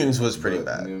 and New Mutants was pretty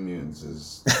bad. New Mutants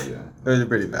is It was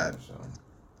pretty bad.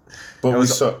 So. But we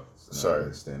saw. Really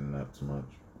Sorry, standing up too much.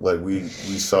 like we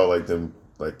saw like them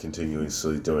like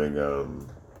continuously doing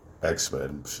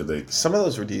X-Men. Should they? Some of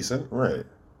those were decent. Right,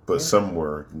 but some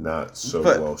were not so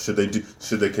But- well. Should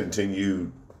they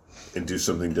continue and do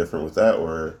something different with that,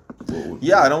 or?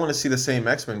 Yeah, I don't want to see the same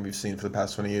X-Men we've seen for the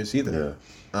past 20 years either.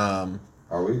 Yeah.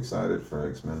 Are we excited for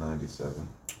X-Men 97?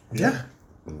 Yeah.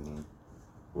 Mm-hmm.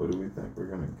 What do we think we're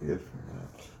gonna get from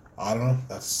that? I don't know.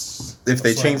 That's If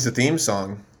they change the theme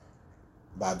song,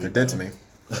 that'd be they're dead to me.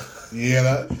 Yeah,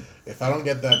 that. If I don't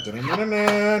get that, if I don't get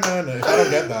that, I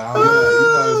You don't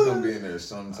know. know it's gonna be in there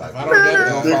some type. If I don't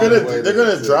get that, They're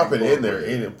gonna drop it in there,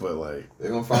 ain't it? But like they're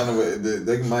gonna find a way.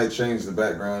 They might change the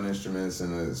background instruments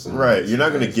and some. Right, you're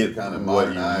not gonna get kind of what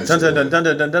you modernize. Dun dun it. dun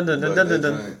dun dun dun dun But dun dun that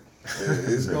dun. joint,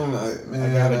 it's gonna.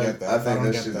 Man, I gotta get that. I If I think don't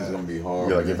that get shit that. is gonna be hard.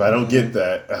 you're like, if I don't get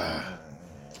that,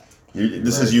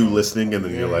 this is you listening, and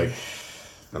then you're like,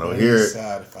 I don't hear it.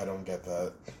 Sad if I don't get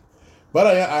that, but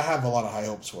I have a lot of high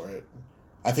hopes for it.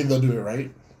 I think they'll do it right,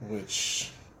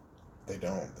 which they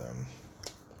don't. Then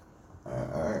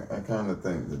I kind of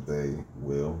think that they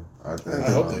will. I think.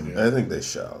 I hope they do. I think they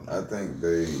shall. I think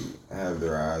they have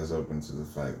their eyes open to the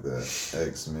fact that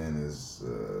X-Men is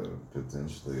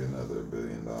potentially another $1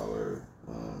 billion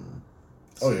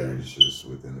Oh, yeah. series just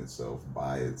within itself,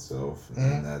 by itself,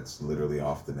 and that's literally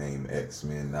off the name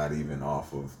X-Men, not even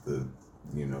off of the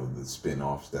the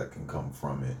spin-offs that can come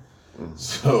from it.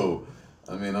 So,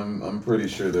 I mean, I'm pretty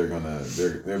sure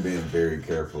they're being very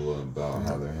careful about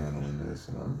how they're handling this,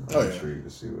 and I'm intrigued to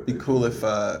see what. Be cool if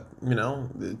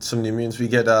some New Mutants. We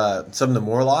get some of the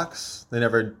Morlocks. They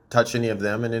never touch any of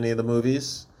them in any of the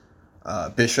movies.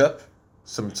 Bishop,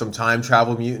 some time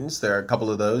travel mutants. There are a couple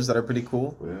of those that are pretty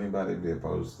cool. Would anybody be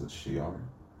opposed to Shi'ar?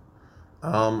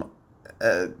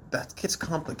 That gets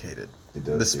complicated. It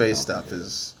does The get space stuff complicated.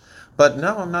 is, but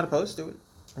no, I'm not opposed to it.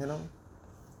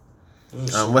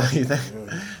 What do you think?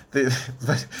 They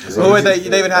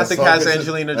would have to cast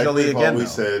Angelina Jolie again. We though.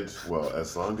 said, well,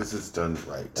 as long as it's done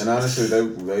right. And honestly,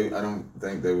 I don't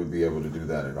think they would be able to do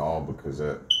that at all, because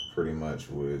that pretty much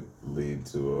would lead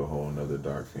to a whole nother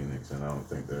Dark Phoenix, and I don't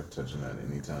think they're touching that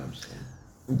anytime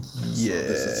soon. Yeah,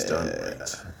 This is done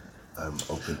right. I'm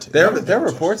open to There it. are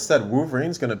reports that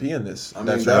Wolverine's going to be in this. I mean,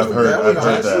 That's that I've heard that.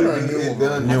 actually get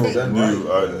done. New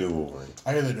right. Wolverine.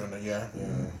 I hear they're doing it. Yeah.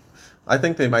 I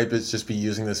think they might just be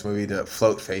using this movie to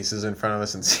float faces in front of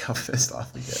us and see how pissed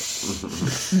off we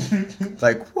get.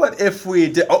 Like, what if we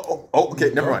did? Oh,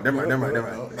 okay, never mind. No,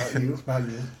 not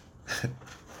you.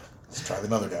 Let's try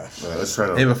another guy. Let's try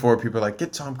Hey, to. before people are like,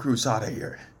 get Tom Cruise out of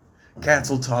here.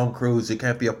 Cancel Tom Cruise. He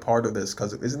can't be a part of this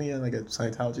because isn't he in like a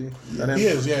Scientology? Is that him? He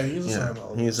is. Yeah, he's a Yeah,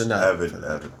 Scientologist. he's a nut. Avid. for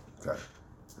that. Got it.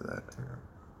 For that.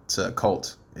 It's a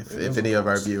cult. If any of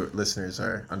our listeners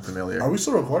are unfamiliar, Are we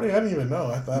still recording? I didn't even know.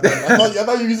 I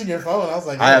thought you were using your phone. I was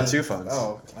like, I have two phones.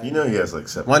 Oh, You know he has like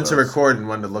 7. one to phones. record and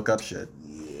one to look up shit.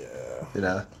 Yeah, You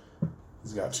know?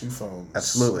 he's got two phones.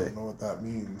 Absolutely. I don't know what that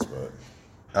means, but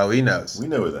Oh, he knows. We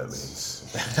know what that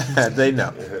means. They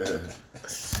know.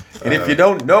 And if you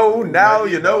don't know, now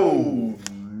you know.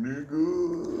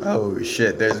 Nigga. Oh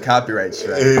shit! There's a copyright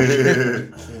strike.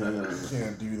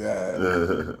 can't do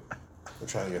that. We're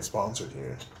trying to get sponsored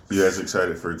here. You guys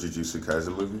excited for a Jujutsu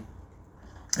Kaisen movie?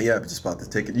 Yeah, I just bought the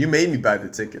ticket. You made me buy the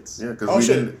tickets. Yeah, because Oh,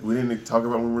 shit. we didn't talk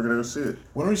about when we're gonna go see it.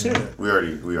 When are we seeing it? We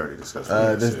already discussed. When we're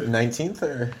gonna The see it. 19th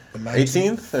or The 19th?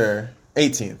 18th or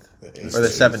 18th The or the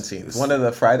 18th. 17th. One of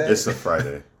the Fridays. It's a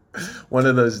Friday. One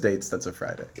of those dates. That's a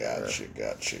Friday. Gotcha.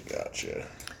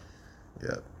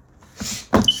 Yeah.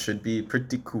 Should be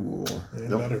pretty cool. It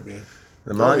Nope. better be.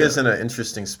 The manga's in an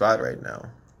interesting spot right now.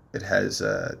 It has,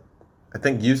 I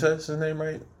think Yuta is his name,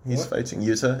 right? He's What? fighting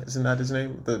Yuta, isn't that his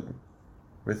name?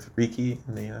 With Riki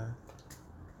and the.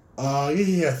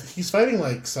 Yeah, he's fighting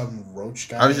like some roach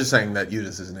guy. I was just saying that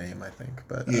Yuta's his name, I think,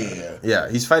 but Yeah.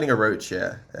 he's fighting a roach.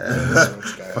 Yeah,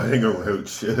 Roach guy. Fighting a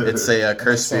roach. it's a And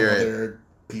cursed some spirit, other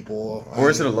people. or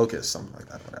is it a locust? Something like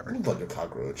that. Whatever. It's like a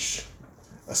cockroach.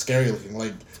 A scary looking,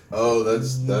 like Oh,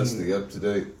 that's the up to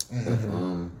date.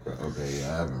 Okay,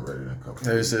 yeah, I haven't read it in a couple.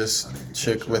 There's years. this I need to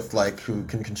chick catch with up. like who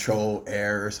can control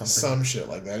air or something. some shit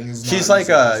like that. He's She's not like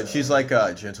using she's like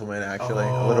a gentleman actually,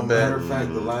 a little Matter of bit.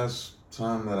 fact, the last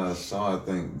time that I saw, I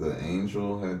think the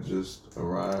angel had just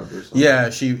arrived or something. Yeah,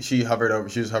 she hovered over.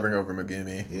 She was hovering over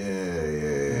Megumi.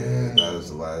 Yeah. That was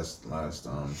the last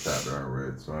chapter I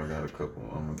read. So I got a couple.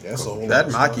 That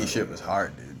Maki shit was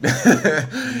hard, dude.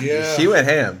 Yeah. She went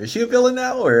ham. Is she a villain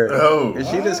now, or is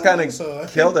she just kind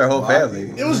of killed her whole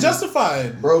family? It was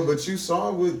justified, bro. But you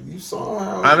saw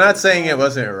how. I'm not saying it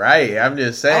wasn't right. I'm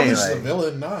just saying, I don't think she's like, a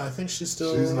villain. Nah, I think she's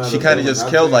still. She kind of just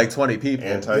killed like 20 people.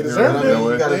 You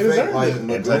gotta think like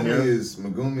Anti-hero.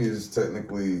 Megumi is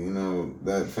technically,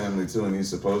 that family too, and he's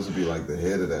supposed to be like the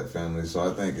head of that family. So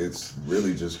I think it's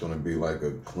really just going to be like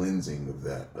a cleansing of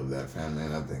that family,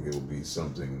 and I think it will be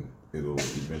something. It'll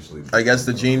eventually. I guess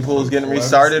the gene pool is getting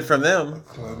restarted from them.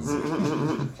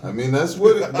 I mean, that's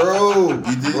what it, bro.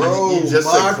 You just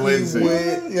said cleansing.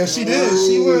 Yeah, she did.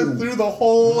 She went through the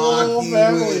whole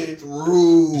family.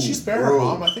 Did she spare her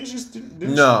mom? I think she's.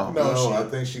 No, I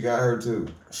think she got her too.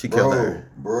 She killed her,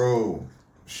 bro.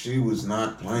 She was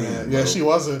not playing. Yeah, she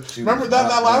wasn't. Remember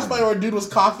that last fight where dude was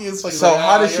cocky? It's like. So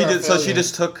how did she do? So she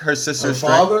just took her sister's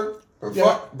father.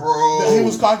 Bro. He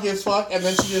was cocky as fuck, and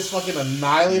then she just fucking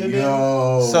annihilated him.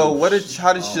 So how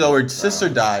did she? So her sister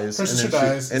dies. Her sister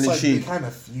dies. And then she kind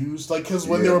of fused, like because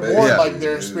when they were born, like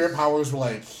their spirit powers were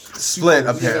like split.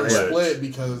 Apparently, they were split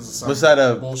because was that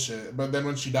a bullshit? But then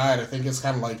when she died, I think it's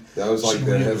kind of like that was like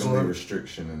the heavenly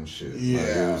restriction and shit. Yeah,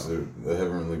 like it was the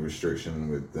heavenly restriction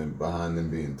with them behind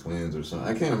them being twins or something.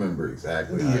 I can't remember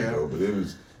exactly how it go, but it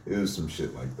was some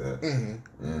shit like that, and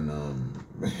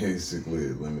basically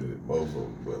it limited both of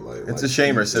them. But it's a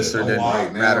shame her sister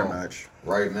didn't matter much.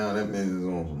 Right now, that man is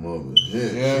on some other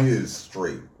shit. Yeah. She is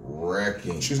straight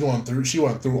wrecking. She went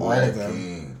through all of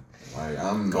them. Like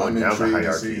I'm going down the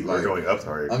hierarchy. We're going up the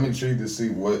hierarchy. I'm intrigued to see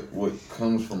what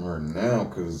comes from her now,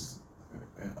 because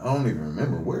I don't even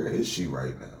remember where is she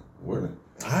right now. Where?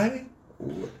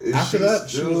 After that,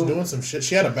 she was doing some shit.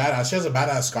 She has a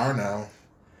badass scar now.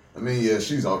 I mean, yeah,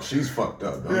 she's fucked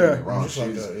up. Don't get me wrong.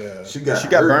 She got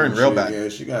burned real bad. Yeah,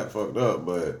 she got fucked up,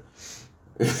 but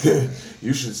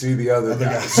you should see the other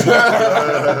guys.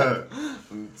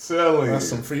 I'm telling you. That's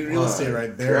some free real estate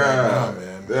right there right now,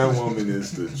 man. That woman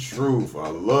is the truth. I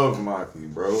love Maki,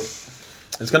 bro.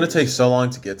 It's gonna take so long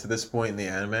to get to this point in the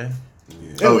anime.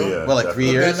 Yeah. Oh yeah. Well, like 3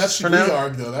 years. Man, that's from now. Shibuya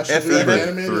arc though. That's Shibuya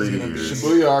anime is gonna be.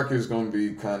 Shibuya arc is gonna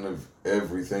be kind of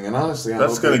everything, and honestly, I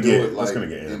hope they do it like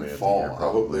in fall. I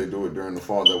hope they do it during the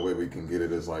fall. That way, we can get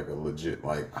it as like a legit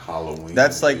like Halloween.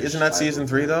 That's like, isn't that season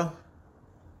 3 though?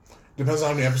 Depends on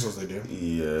how many episodes they do.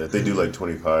 Yeah, if they do like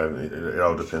 25. It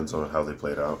all depends on how they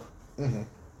play it out. Mm-hmm.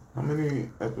 How many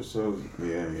episodes?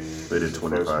 Yeah. They did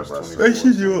 25 last. They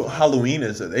should do Halloween.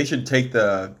 They should take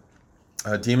the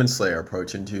Demon Slayer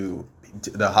approach into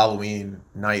the Halloween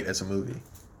night as a movie.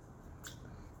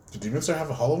 Did Demon Slayer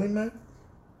have a Halloween night?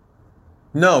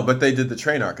 No, but they did the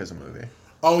train arc as a movie.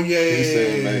 Oh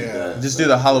yeah. Just do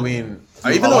the Halloween.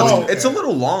 Even though it's a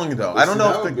little long though. I don't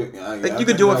know if you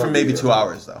could do it for maybe 2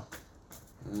 hours though.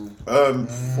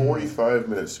 45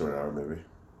 minutes to an hour maybe.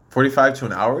 45 to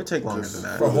an hour would take longer than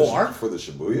that. For the whole arc? For the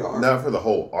Shibuya arc? Not for the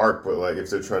whole arc, but like if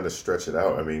they're trying to stretch it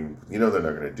out, I mean, they're not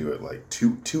going to do it like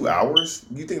two hours.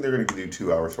 You think they're going to do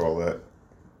 2 hours for all that?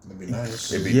 It'd be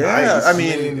nice. It'd be nice. I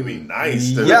mean, it'd be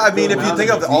nice. Yeah, I mean, if you think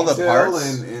of all the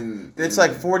parts, it's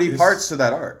like 40 parts to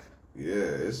that arc. Yeah,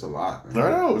 it's a lot. I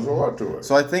know, there's a lot to it.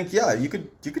 So I think, you could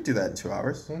do that in 2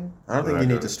 hours. I don't think you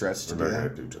need to stretch to do that. They're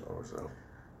not going to do 2 hours though.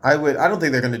 I don't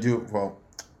think they're going to do it. Well,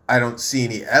 I don't see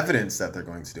any evidence that they're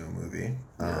going to do a movie.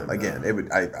 Again, I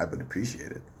would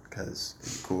appreciate it because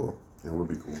it'd be cool. It would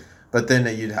be cool. But then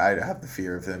I'd have the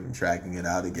fear of them dragging it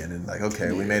out again and like,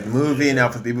 okay, we made the movie, now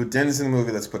for the people who didn't see the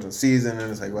movie, let's put a season,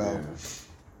 and it's like, well,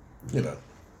 good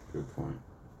point.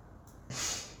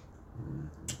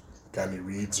 Got any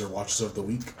reads or watches of the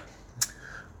week?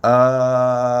 Watch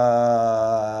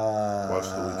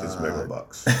the week is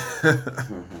Megabox.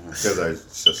 Because I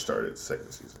just started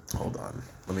second season. Hold on,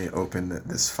 let me open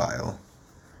this file.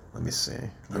 Let me see.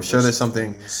 I'm sure there's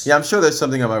something. Yeah, I'm sure there's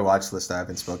something on my watch list I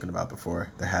haven't spoken about before.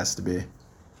 There has to be.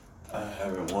 I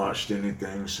haven't watched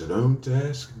anything, so don't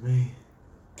ask me.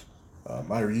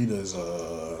 My read is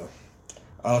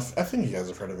I think you guys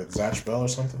have heard of it, Zatch Bell or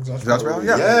something. Zatch Bell?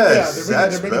 Yeah. Yes,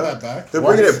 they're bringing that back. They're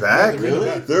bringing it back?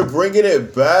 Really? They're bringing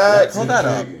it back. Pull that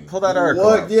up. Pull that article.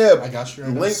 What? Yeah. I got you.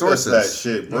 Link sources. that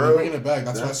shit, bro. They're bringing it back.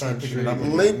 That's why I started picking it up.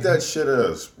 Link that shit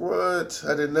us. What?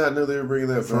 I did not know they were bringing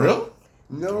that back. For real?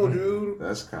 No, dude.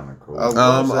 That's kind of cool.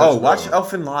 Watch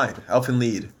Elfen Lied.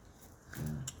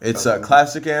 It's a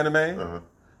classic anime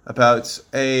about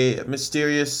a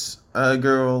mysterious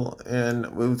girl and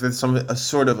with some a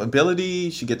sort of ability.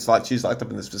 She's locked up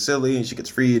in this facility and she gets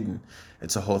freed, and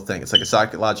it's a whole thing. It's like a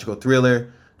psychological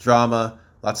thriller, drama,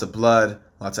 lots of blood,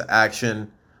 lots of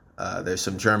action. There's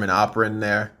some German opera in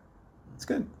there. It's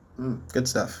good. Good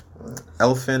stuff.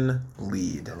 Elfin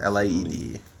Lied.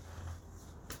 Laed.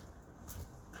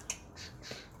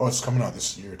 Oh, it's coming out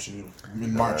this year too.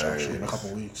 In March, actually, in a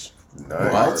couple weeks.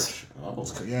 Nice.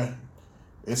 What? Yeah,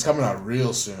 it's coming out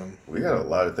real soon. We got a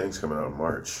lot of things coming out in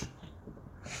March.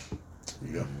 There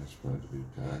you go. It's supposed to be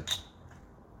packed.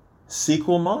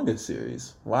 Sequel manga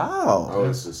series. Wow. Oh,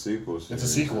 it's a sequel. It's a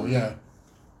sequel, yeah.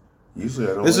 Usually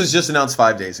I don't. This was just announced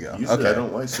 5 days ago. Usually Okay. I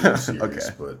don't like series, Okay.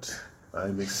 but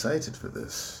I'm excited for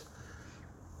this.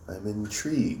 I'm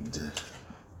intrigued.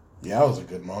 Yeah, that was a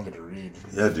good manga to read.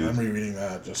 Yeah, dude. I'm rereading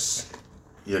that. Just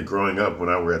Yeah, growing up when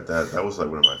I read that was like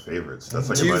one of my favorites. That's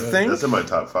like Do you think- that's in my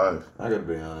top 5. I gotta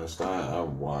be honest. I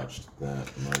watched that.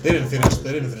 they didn't finish.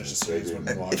 They didn't finish the series when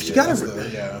they watched If you it. gotta- That's the-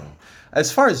 yeah,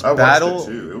 As far as I watched battle, it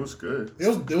too. It was good. it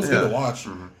was good Yeah. to watch.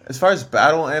 as far as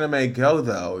battle anime go,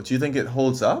 though, do you think it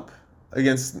holds up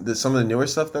against some of the newer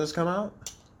stuff that has come out?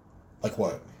 Like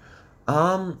what?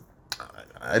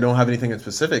 I don't have anything in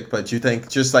specific, but do you think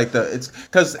just like it's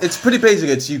because it's pretty basic.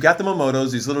 It's you got the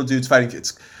Momotos, these little dudes fighting.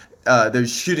 It's they're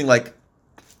shooting like.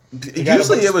 got a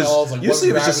Usually bunch it of was spells, like usually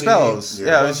it was just gravity, spells. yeah,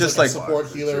 Yeah, it was one's just like like a support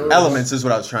healer. elements is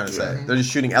what I was trying to say. Yeah. They're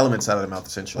just shooting elements out of their mouth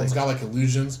essentially. One's got like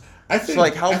illusions. I think. So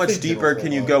like, how I much think deeper it'll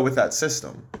can you hold go up. with that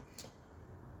system?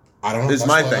 I don't know. is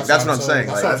my thing. That's what I'm saying.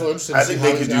 That's Like, why I'm so interested. I to see think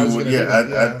how they could these guys are do. gonna Yeah,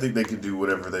 that, I think they could do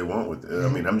whatever they want with it. I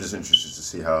mean, I'm just interested to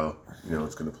see how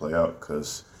it's going to play out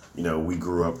because we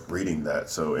grew up reading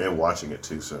that and watching it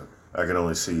too. So I can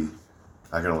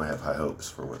only have high hopes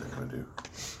for what they're going to do.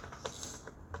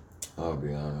 I'll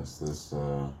be honest. This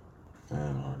fan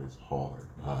art is hard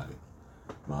body.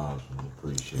 Miles will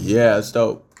appreciate. Yeah, it's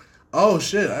dope. Oh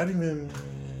shit! I didn't even.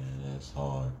 Yeah, that's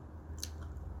hard.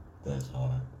 That's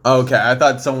hard. Okay, I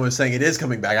thought someone was saying it is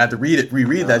coming back. I had to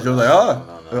reread that. You was like,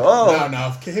 oh. No.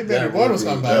 If Hitman That Reborn was would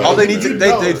coming be- back. Oh, they need to. you They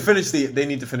know. they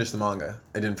need to finish the manga.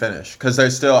 They didn't finish because they're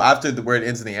still after where it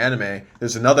ends in the anime.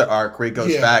 There's another arc where he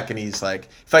goes Yeah. back and he's like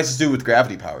fights this dude with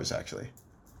gravity powers actually.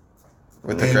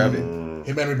 With the In gravity.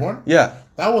 Hitman Reborn. Yeah,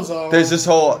 That was. there's this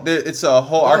whole. It's a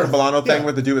whole Arc, Arcabolano thing yeah.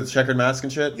 with the dude with the checkered mask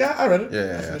and shit. Yeah, I read it.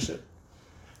 Yeah. I finished it.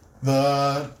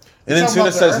 And And then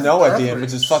Tuna says no at the end,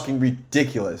 which is fucking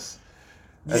ridiculous.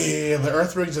 Yeah, the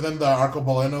Earth Rings and then the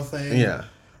Arcoboleno thing. Yeah.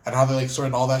 And how they like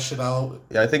sorted all that shit out.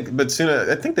 Yeah, I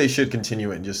think they should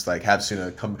continue it and just like have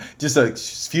Suna come, just a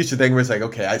future thing where it's like,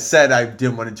 okay, I said I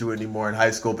didn't want to do it anymore in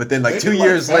high school, but then like They 2 did,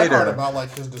 years fan art later, about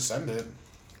like his descendant.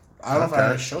 I don't know if I Okay.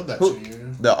 ever showed that Who- to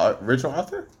you. the original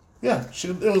author. Yeah,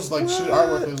 it was like she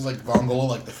artwork. It was like Vongola,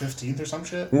 like the 15th or some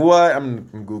shit. What? I'm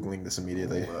googling this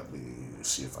immediately. Let me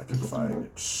see if I can find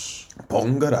it.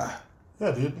 Bongara.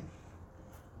 Yeah, dude.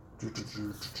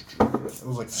 It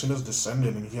was like Suna's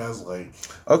descendant, and he has like.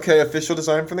 Okay, official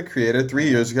design from the creator 3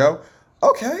 years ago.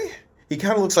 Okay, he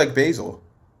kind of looks like Basil.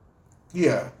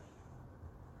 Yeah.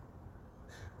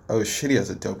 Oh shit, he has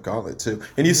a dope gauntlet too.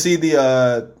 And you see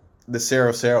the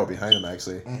Sero behind him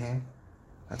actually. Mm-hmm.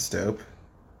 That's dope.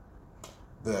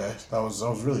 That was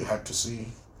really hyped to see.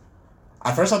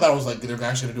 At first, I thought it was like they were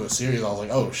actually gonna do a series. I was like,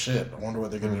 oh shit! I wonder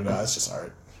what they're gonna do. That's just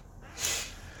art.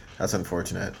 That's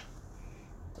unfortunate.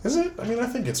 Is it? I mean, I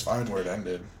think it's fine where it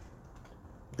ended.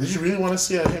 Did you really want to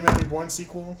see a Hitman Reborn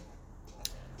sequel?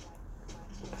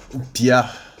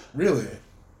 Yeah, Really?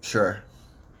 sure.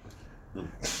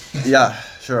 Yeah,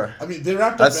 sure. I mean, they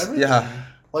wrapped up That's everything. yeah.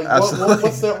 Like, Absolutely.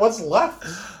 what's left?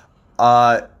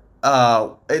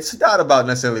 It's not about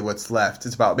necessarily what's left.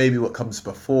 It's about maybe what comes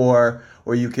before,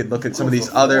 or you could look at some of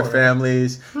these other Before.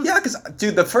 families. Yeah, because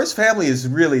dude, the first family is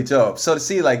really dope. So to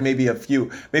see like maybe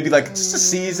like just a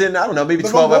season, I don't know, maybe The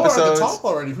 12 Momoa are at episodes. the top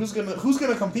already. Who's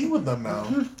gonna compete with them now?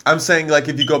 I'm saying like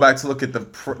if you go back to look at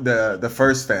the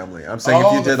first family. I'm saying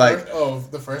if you did like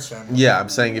the first family. yeah, I'm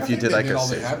saying I if you think did they like did a all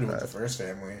they season had to of with the that. first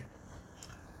family.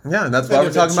 Yeah, and that's They why we're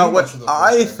did talking too about much what for the first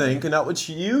I family. think and not what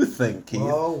you think, Keith.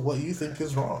 Well, what you think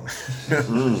is wrong.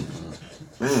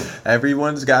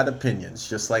 Everyone's got opinions,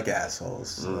 just like assholes.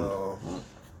 So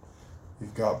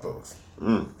you've got both.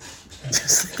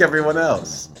 Just like everyone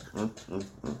else.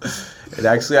 And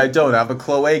actually, I don't. I have a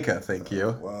cloaca, thank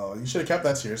you. Well, you should have kept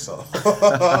that to yourself.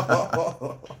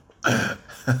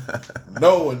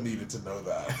 No one needed to know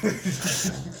that.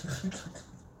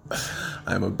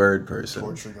 I'm a bird person.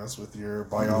 Torturing us with your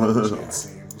biology, it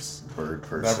seems. Bird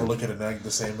person. Never look at an egg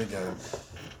the same again.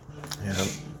 Yep.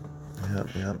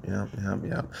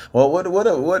 Well,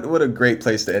 what a great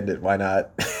place to end it. Why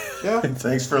not? Yeah.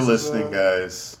 Thanks for listening, guys.